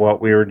mess up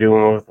what we were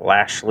doing with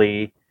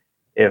Lashley.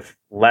 If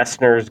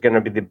Lesnar is going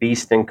to be the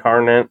beast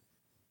incarnate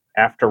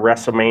after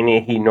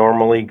WrestleMania, he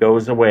normally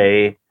goes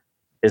away.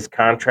 His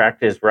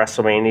contract is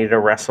WrestleMania to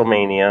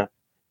WrestleMania.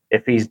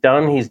 If he's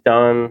done, he's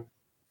done.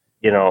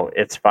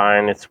 It's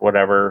fine. It's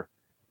whatever.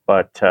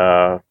 But,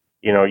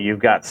 you've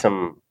got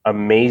some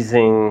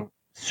amazing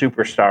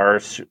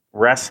superstars,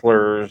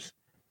 wrestlers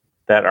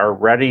that are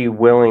ready,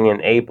 willing,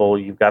 and able.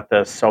 You've got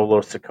the Solo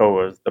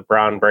Sikoas, the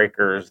Braun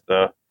Breakers,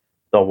 the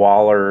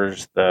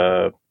Wallers,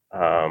 the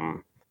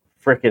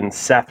frickin'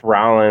 Seth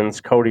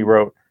Rollins, Cody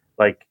Rhodes.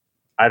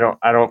 I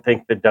don't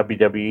think the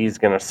WWE is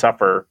going to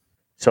suffer.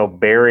 So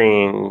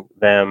burying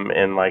them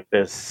in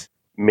this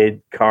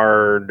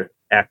mid-card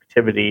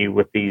activity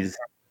with these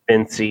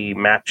Vincey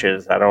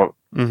matches, I don't.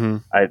 Mm-hmm.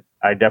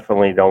 I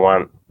definitely don't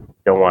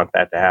want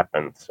that to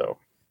happen. So,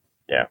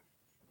 yeah.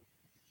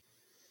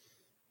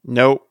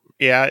 Nope.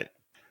 Yeah,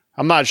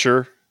 I'm not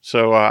sure.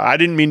 So I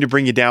didn't mean to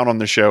bring you down on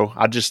the show.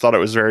 I just thought it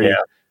was very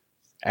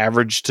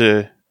average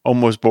to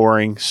almost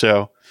boring.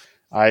 So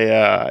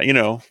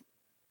we'll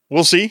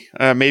see.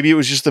 Maybe it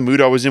was just the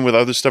mood I was in with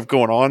other stuff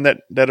going on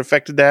that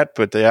affected that.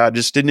 But I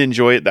just didn't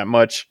enjoy it that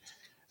much.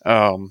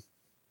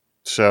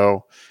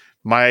 So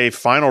my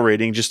final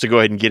rating, just to go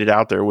ahead and get it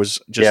out there,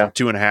 was just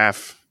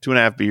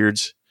 2.5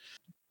 beards.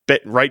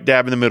 Right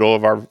dab in the middle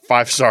of our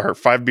 5-star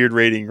 5-beard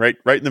rating. Right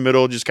in the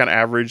middle, just kind of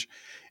average.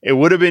 It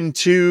would have been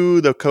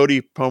 2. The Cody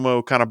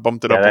promo kind of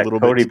bumped it up a little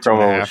Cody bit. Cody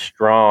promo was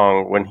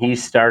strong. When he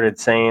started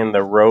saying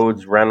the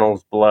Rhodes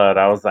Reynolds blood,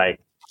 I was like,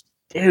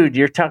 dude,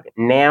 you're talking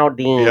now,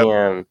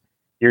 Dan. Yep.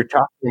 You're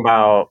talking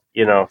about,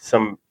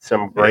 some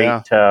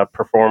great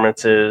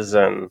performances.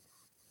 And,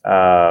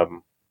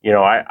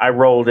 I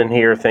rolled in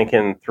here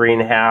thinking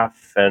 3.5,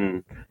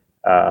 and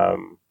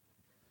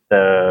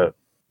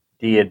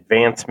the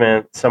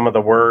advancement, some of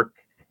the work,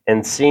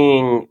 and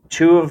seeing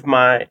two of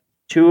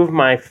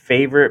my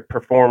favorite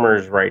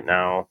performers right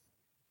now.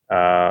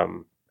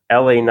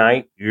 LA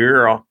Knight,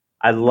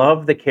 I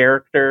love the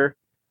character.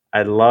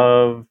 I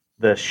love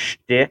the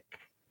shtick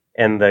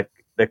and the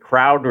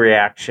crowd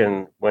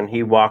reaction when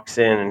he walks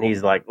in and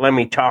he's like, let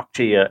me talk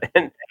to you.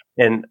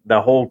 And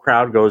the whole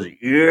crowd goes,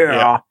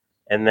 yeah.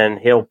 And then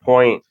he'll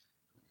point,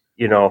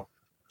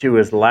 to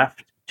his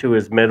left, to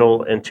his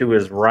middle, and to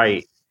his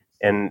right.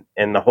 And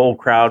the whole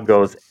crowd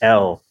goes,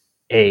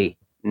 L.A.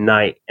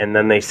 Knight. And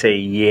then they say,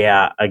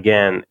 yeah,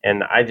 again.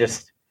 And I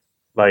just,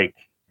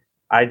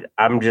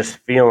 I'm just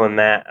feeling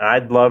that.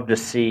 I'd love to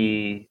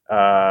see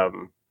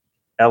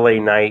L.A.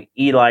 Knight,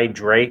 Eli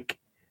Drake.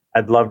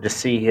 I'd love to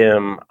see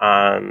him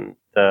on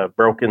the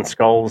Broken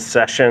Skulls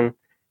session,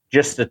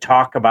 just to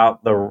talk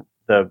about the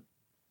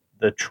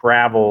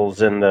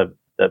travels and the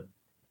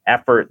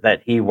effort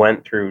that he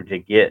went through to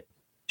get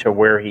to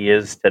where he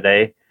is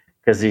today,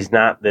 because he's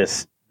not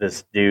this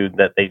dude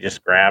that they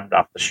just grabbed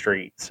off the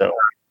street. So,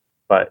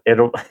 but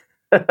it'll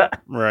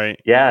right.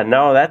 Yeah,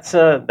 no, that's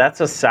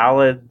a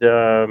solid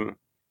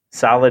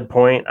solid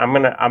point. I'm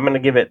gonna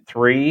give it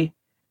three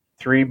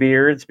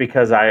beards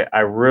because I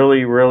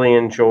really, really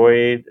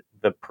enjoyed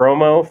the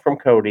promo from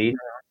Cody,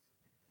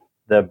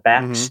 the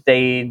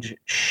backstage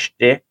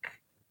shtick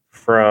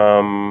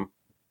from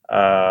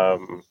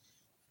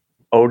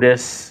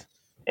Otis,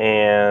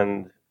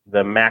 and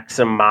the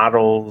Maxim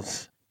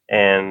models,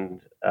 and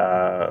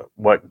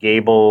what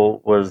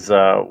Gable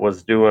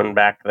was doing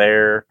back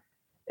there,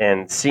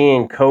 and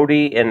seeing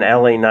Cody and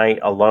LA Knight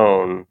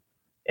alone,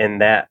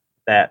 and that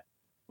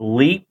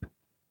leap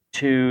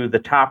to the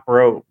top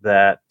rope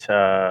that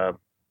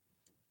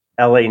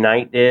LA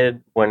Knight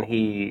did when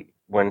he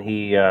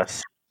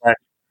that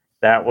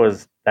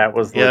was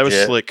legit. That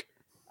was slick.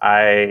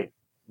 I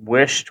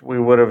wished we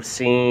would have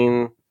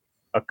seen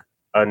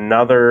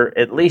another,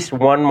 at least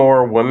one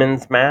more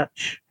women's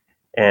match,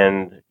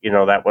 and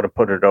that would have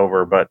put it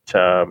over. But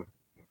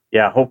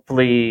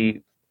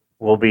hopefully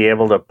we'll be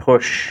able to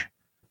push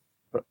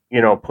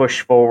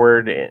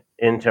forward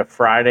into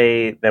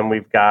Friday. Then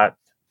we've got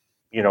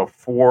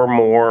four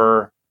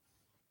more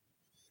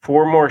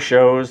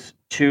shows: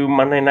 2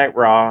 Monday Night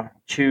Raw,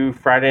 2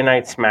 Friday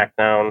Night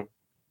SmackDown,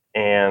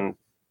 and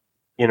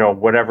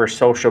whatever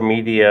social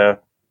media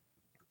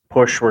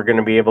push we're going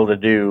to be able to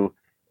do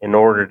in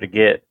order to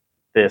get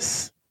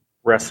this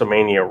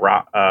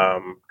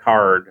WrestleMania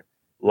card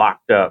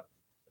locked up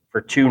for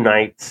 2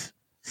 nights,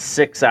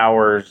 6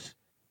 hours.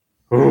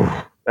 Ooh,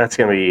 that's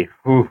gonna be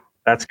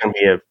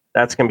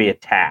a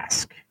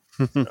task.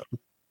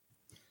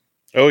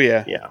 Oh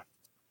yeah,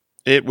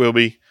 it will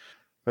be.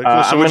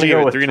 So what you give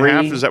it?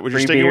 3.5? Is that what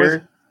you're sticking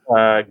with?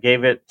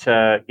 Gave it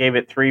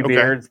 3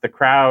 beards. The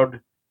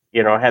crowd,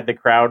 had the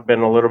crowd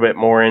been a little bit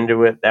more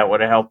into it, that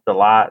would have helped a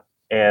lot.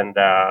 And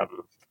I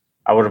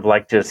would have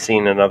liked to have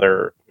seen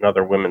another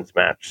women's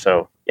match.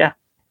 So yeah,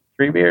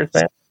 3 beards,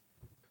 man.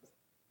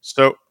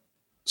 So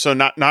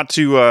not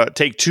to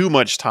take too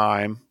much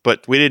time,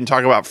 but we didn't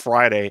talk about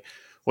Friday.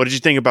 What did you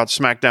think about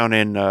SmackDown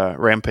and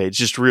Rampage?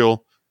 Just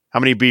how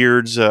many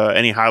beards?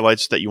 Any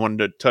highlights that you wanted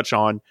to touch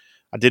on?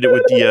 I did it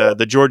with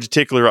the Georgia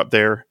Tickler up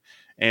there,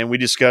 and we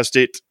discussed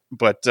it.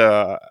 But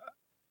I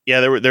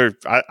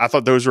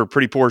thought those were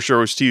pretty poor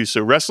shows too.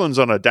 So wrestling's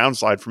on a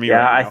downslide for me.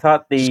 Yeah, right now. I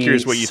thought the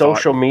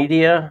social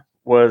media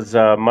was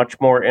much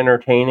more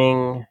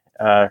entertaining.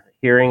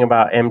 Hearing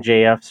about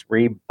MJF's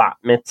re-bat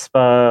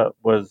mitzvah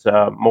was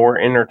more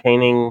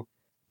entertaining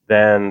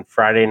than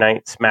Friday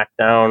Night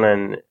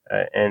SmackDown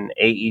and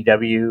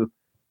AEW.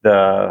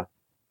 The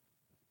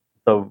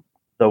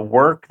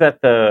work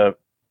that the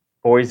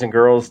boys and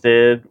girls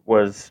did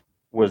was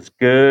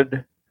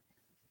good,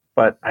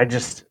 but I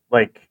just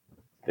it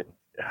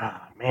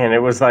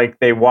was like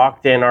they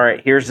walked in. All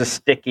right, here's a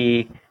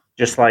sticky,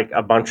 just like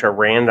a bunch of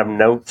random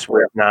notes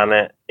written on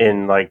it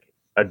in like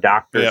a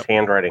doctor's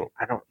handwriting.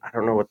 I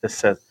don't know what this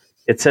says.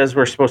 It says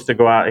we're supposed to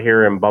go out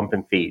here and bump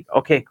and feed.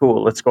 Okay,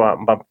 cool. Let's go out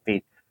and bump and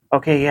feed.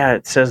 Okay, yeah.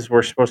 It says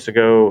we're supposed to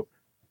go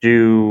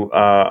do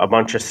a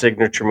bunch of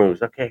signature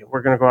moves. Okay,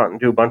 we're gonna go out and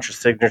do a bunch of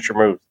signature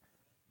moves.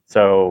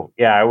 So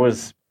yeah, I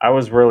was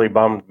really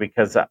bummed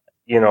because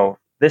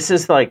this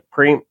is like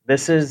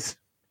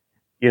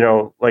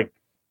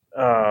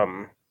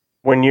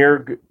when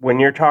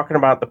you're talking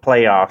about the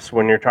playoffs,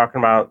 when you're talking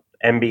about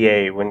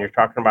NBA, when you're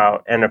talking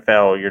about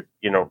NFL,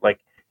 you're like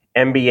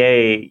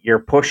NBA, you're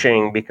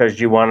pushing because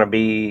you want to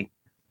be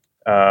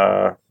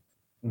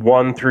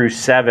 1 through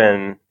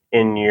 7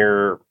 in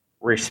your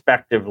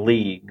respective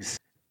leagues.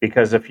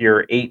 Because if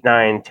you're 8,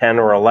 9, 10,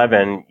 or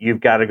 11,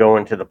 you've got to go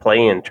into the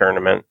play-in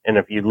tournament, and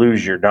if you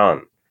lose, you're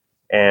done.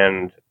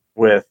 And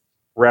with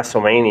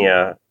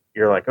WrestleMania,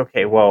 you're like,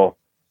 okay, well,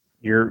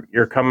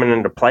 you're coming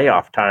into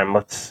playoff time.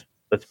 Let's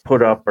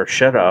put up or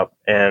shut up.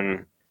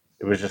 And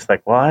it was just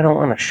like, well, I don't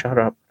want to shut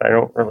up. I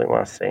don't really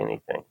want to say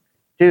anything,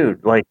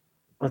 dude. Like,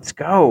 let's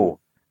go.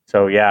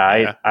 So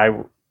yeah.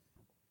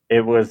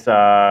 It was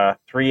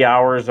 3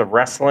 hours of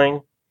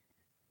wrestling,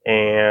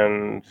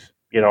 and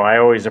I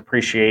always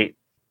appreciate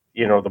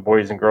the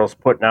boys and girls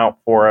putting out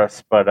for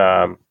us, but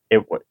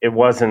it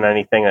wasn't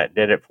anything that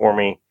did it for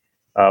me.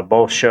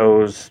 Both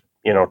shows,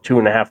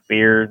 2.5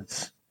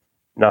 beards,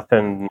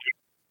 nothing.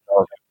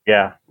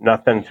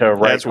 Nothing to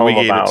write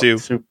home about.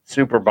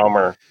 Super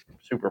bummer.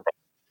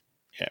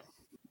 Yeah.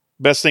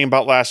 Best thing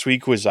about last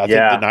week was I think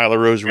the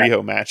Nyla Rose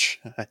Riho match.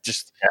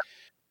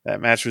 That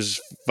match was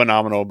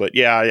phenomenal. But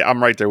yeah,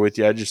 I'm right there with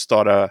you. I just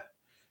thought,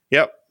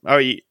 yep.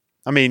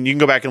 I mean, you can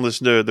go back and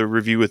listen to the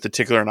review with the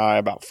Tickler and I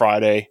about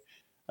Friday,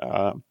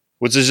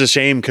 which is a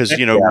shame because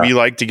we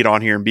like to get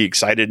on here and be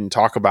excited and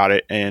talk about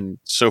it, and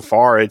so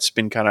far it's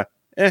been kind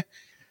of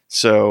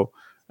So,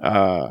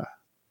 I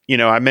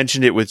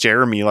mentioned it with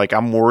Jeremy. Like,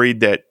 I'm worried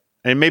that,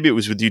 and maybe it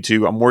was with you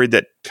too, I'm worried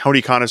that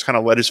Tony Khan has kind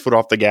of let his foot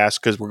off the gas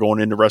because we're going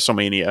into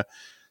WrestleMania.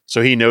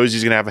 So he knows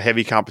he's going to have a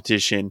heavy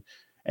competition.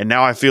 And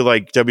now I feel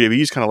like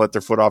WWE's kind of let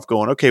their foot off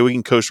going, okay, we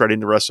can coast right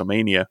into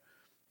WrestleMania.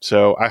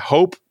 So I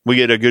hope we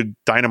get a good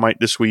Dynamite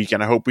this week,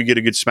 and I hope we get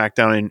a good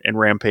SmackDown and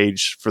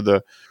Rampage for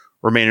the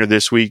remainder of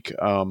this week.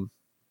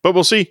 But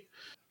we'll see.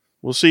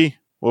 We'll see.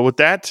 Well, with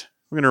that,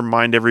 we're going to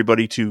remind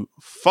everybody to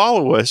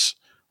follow us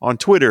on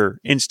Twitter,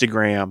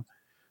 Instagram,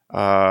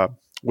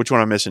 which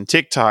one I'm missing?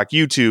 TikTok,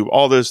 YouTube,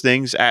 all those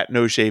things at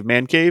No Shave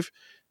Man Cave.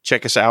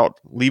 Check us out.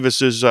 Leave us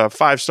those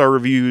 5-star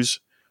reviews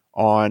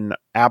on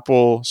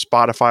Apple,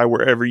 Spotify,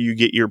 wherever you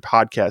get your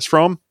podcast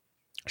from.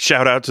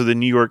 Shout out to the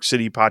New York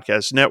City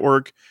Podcast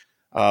Network.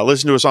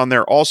 Listen to us on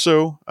there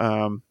also.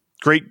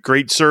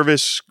 Great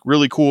service.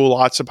 Really cool.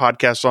 Lots of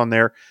podcasts on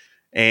there.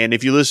 And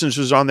if you listen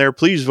to us on there,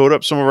 please vote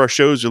up some of our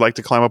shows. We'd like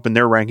to climb up in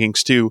their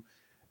rankings too.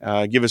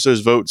 Give us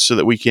those votes so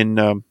that we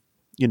can,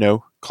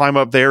 climb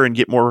up there and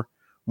get more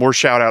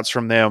shout outs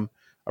from them.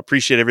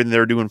 Appreciate everything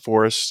they're doing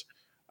for us.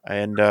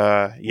 And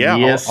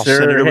yes, I'll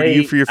send it over to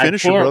you for your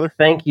finisher, brother.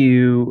 Thank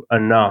you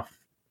enough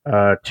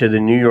to the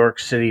New York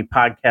City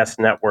Podcast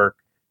Network.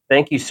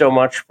 Thank you so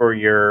much for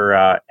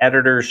your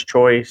editor's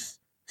choice,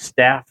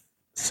 staff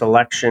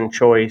selection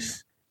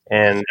choice,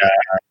 and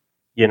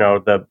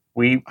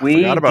we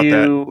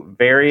do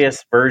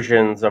various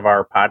versions of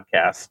our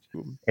podcast,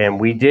 and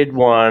we did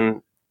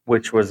one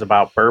which was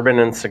about bourbon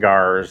and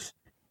cigars,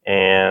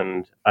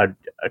 and a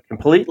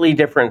completely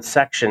different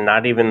section,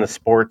 not even the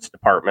sports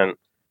department,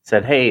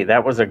 said, hey,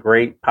 that was a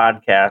great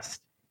podcast.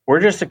 We're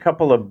just a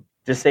couple of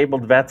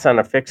disabled vets on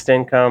a fixed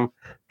income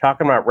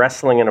talking about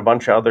wrestling and a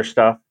bunch of other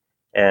stuff,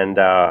 and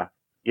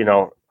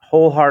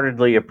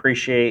wholeheartedly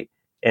appreciate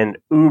and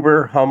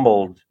uber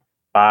humbled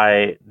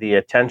by the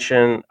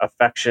attention,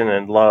 affection,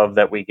 and love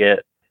that we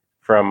get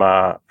from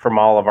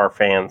all of our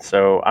fans.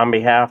 So on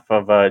behalf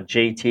of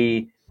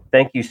JT,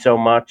 thank you so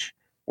much.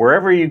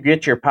 Wherever you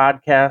get your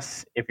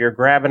podcasts, if you're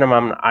grabbing them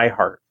on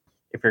iHeart,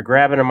 if you're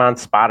grabbing them on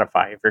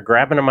Spotify, if you're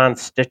grabbing them on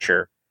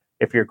Stitcher,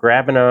 if you're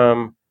grabbing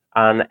them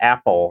on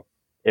Apple,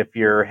 if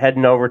you're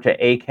heading over to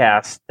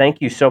Acast,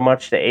 thank you so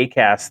much to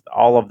Acast,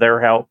 all of their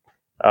help.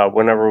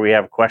 Whenever we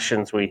have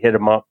questions, we hit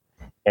them up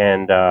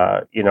and,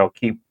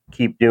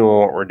 keep doing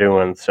what we're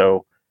doing.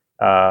 So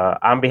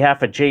on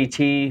behalf of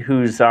JT,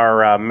 who's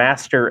our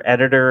master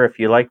editor, if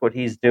you like what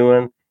he's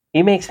doing,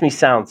 he makes me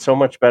sound so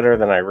much better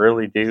than I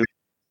really do.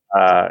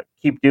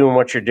 Keep doing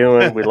what you're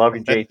doing. We love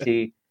you,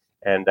 JT.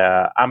 And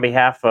on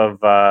behalf of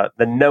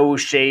the No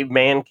Shave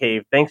Man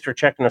Cave, thanks for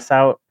checking us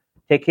out.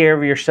 Take care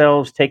of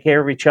yourselves. Take care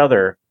of each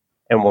other.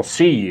 And we'll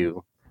see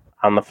you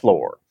on the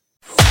floor.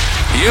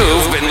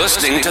 You've been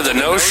listening to the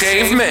No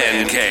Shave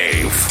Man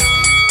Cave.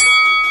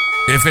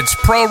 If it's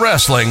pro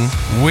wrestling,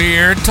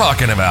 we're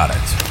talking about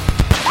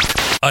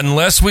it.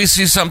 Unless we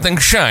see something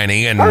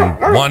shiny and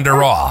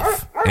wander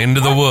off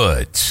into the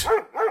woods.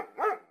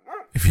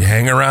 If you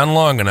hang around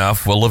long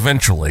enough, we'll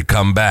eventually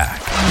come back.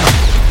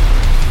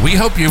 We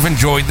hope you've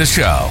enjoyed the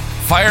show.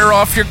 Fire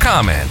off your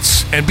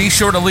comments and be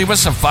sure to leave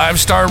us a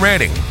 5-star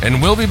rating,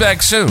 and we'll be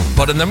back soon.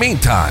 But in the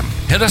meantime,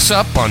 hit us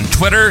up on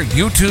Twitter,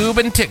 YouTube,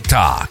 and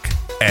TikTok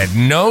at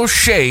No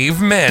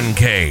Shave Men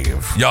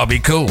Cave. Y'all be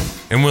cool,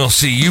 and we'll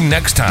see you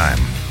next time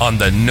on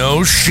the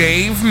No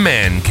Shave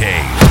Men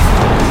Cave.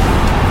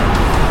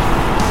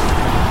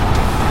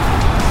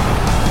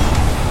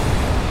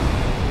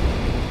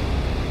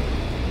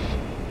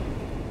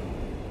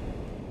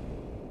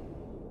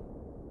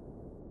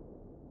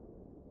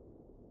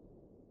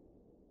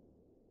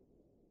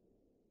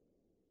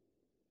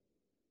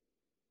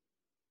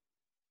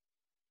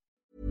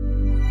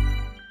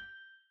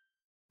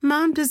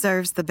 Mom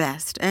deserves the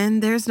best,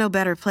 and there's no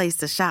better place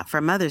to shop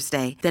for Mother's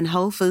Day than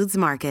Whole Foods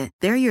Market.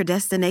 They're your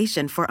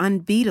destination for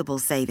unbeatable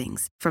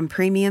savings, from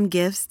premium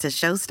gifts to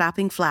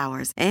show-stopping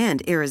flowers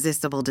and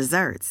irresistible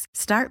desserts.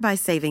 Start by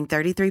saving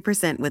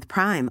 33% with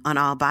Prime on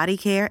all body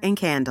care and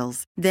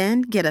candles.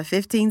 Then get a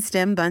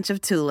 15-stem bunch of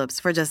tulips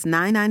for just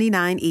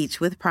 $9.99 each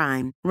with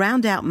Prime.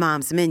 Round out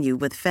Mom's menu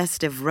with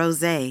festive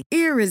rosé,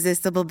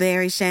 irresistible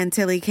berry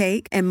chantilly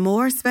cake, and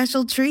more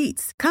special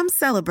treats. Come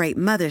celebrate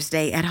Mother's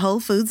Day at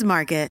Whole Foods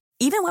Market.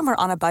 Even when we're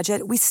on a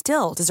budget, we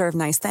still deserve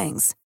nice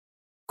things.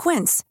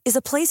 Quince is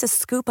a place to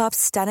scoop up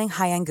stunning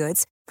high-end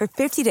goods for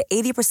 50 to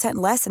 80%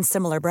 less than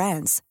similar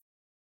brands.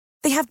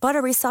 They have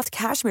buttery soft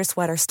cashmere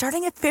sweaters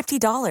starting at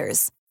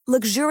 $50,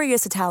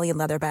 luxurious Italian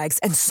leather bags,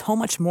 and so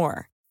much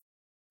more.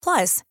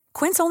 Plus,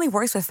 Quince only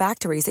works with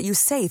factories that use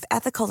safe,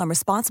 ethical, and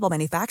responsible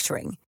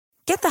manufacturing.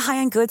 Get the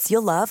high-end goods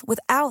you'll love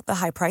without the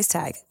high price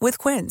tag with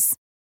Quince.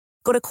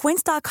 Go to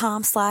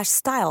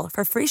quince.com/style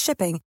for free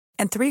shipping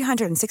and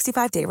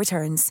 365-day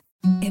returns.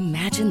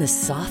 Imagine the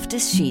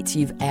softest sheets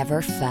you've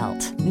ever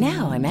felt.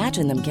 Now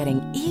imagine them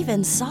getting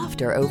even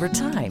softer over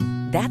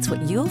time. That's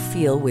what you'll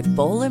feel with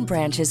Boll &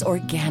 Branch's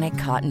organic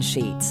cotton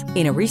sheets.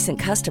 In a recent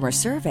customer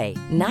survey,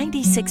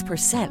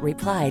 96%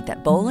 replied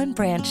that Boll &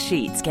 Branch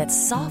sheets get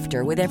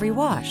softer with every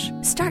wash.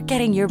 Start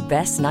getting your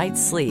best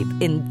night's sleep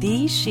in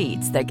these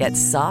sheets that get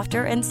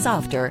softer and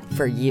softer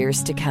for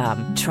years to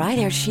come. Try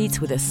their sheets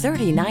with a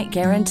 30-night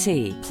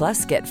guarantee.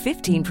 Plus, get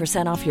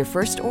 15% off your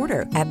first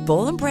order at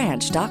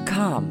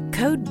bollandbranch.com.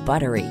 Code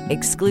BUTTERY.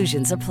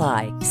 Exclusions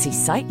apply. See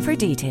site for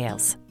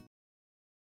details.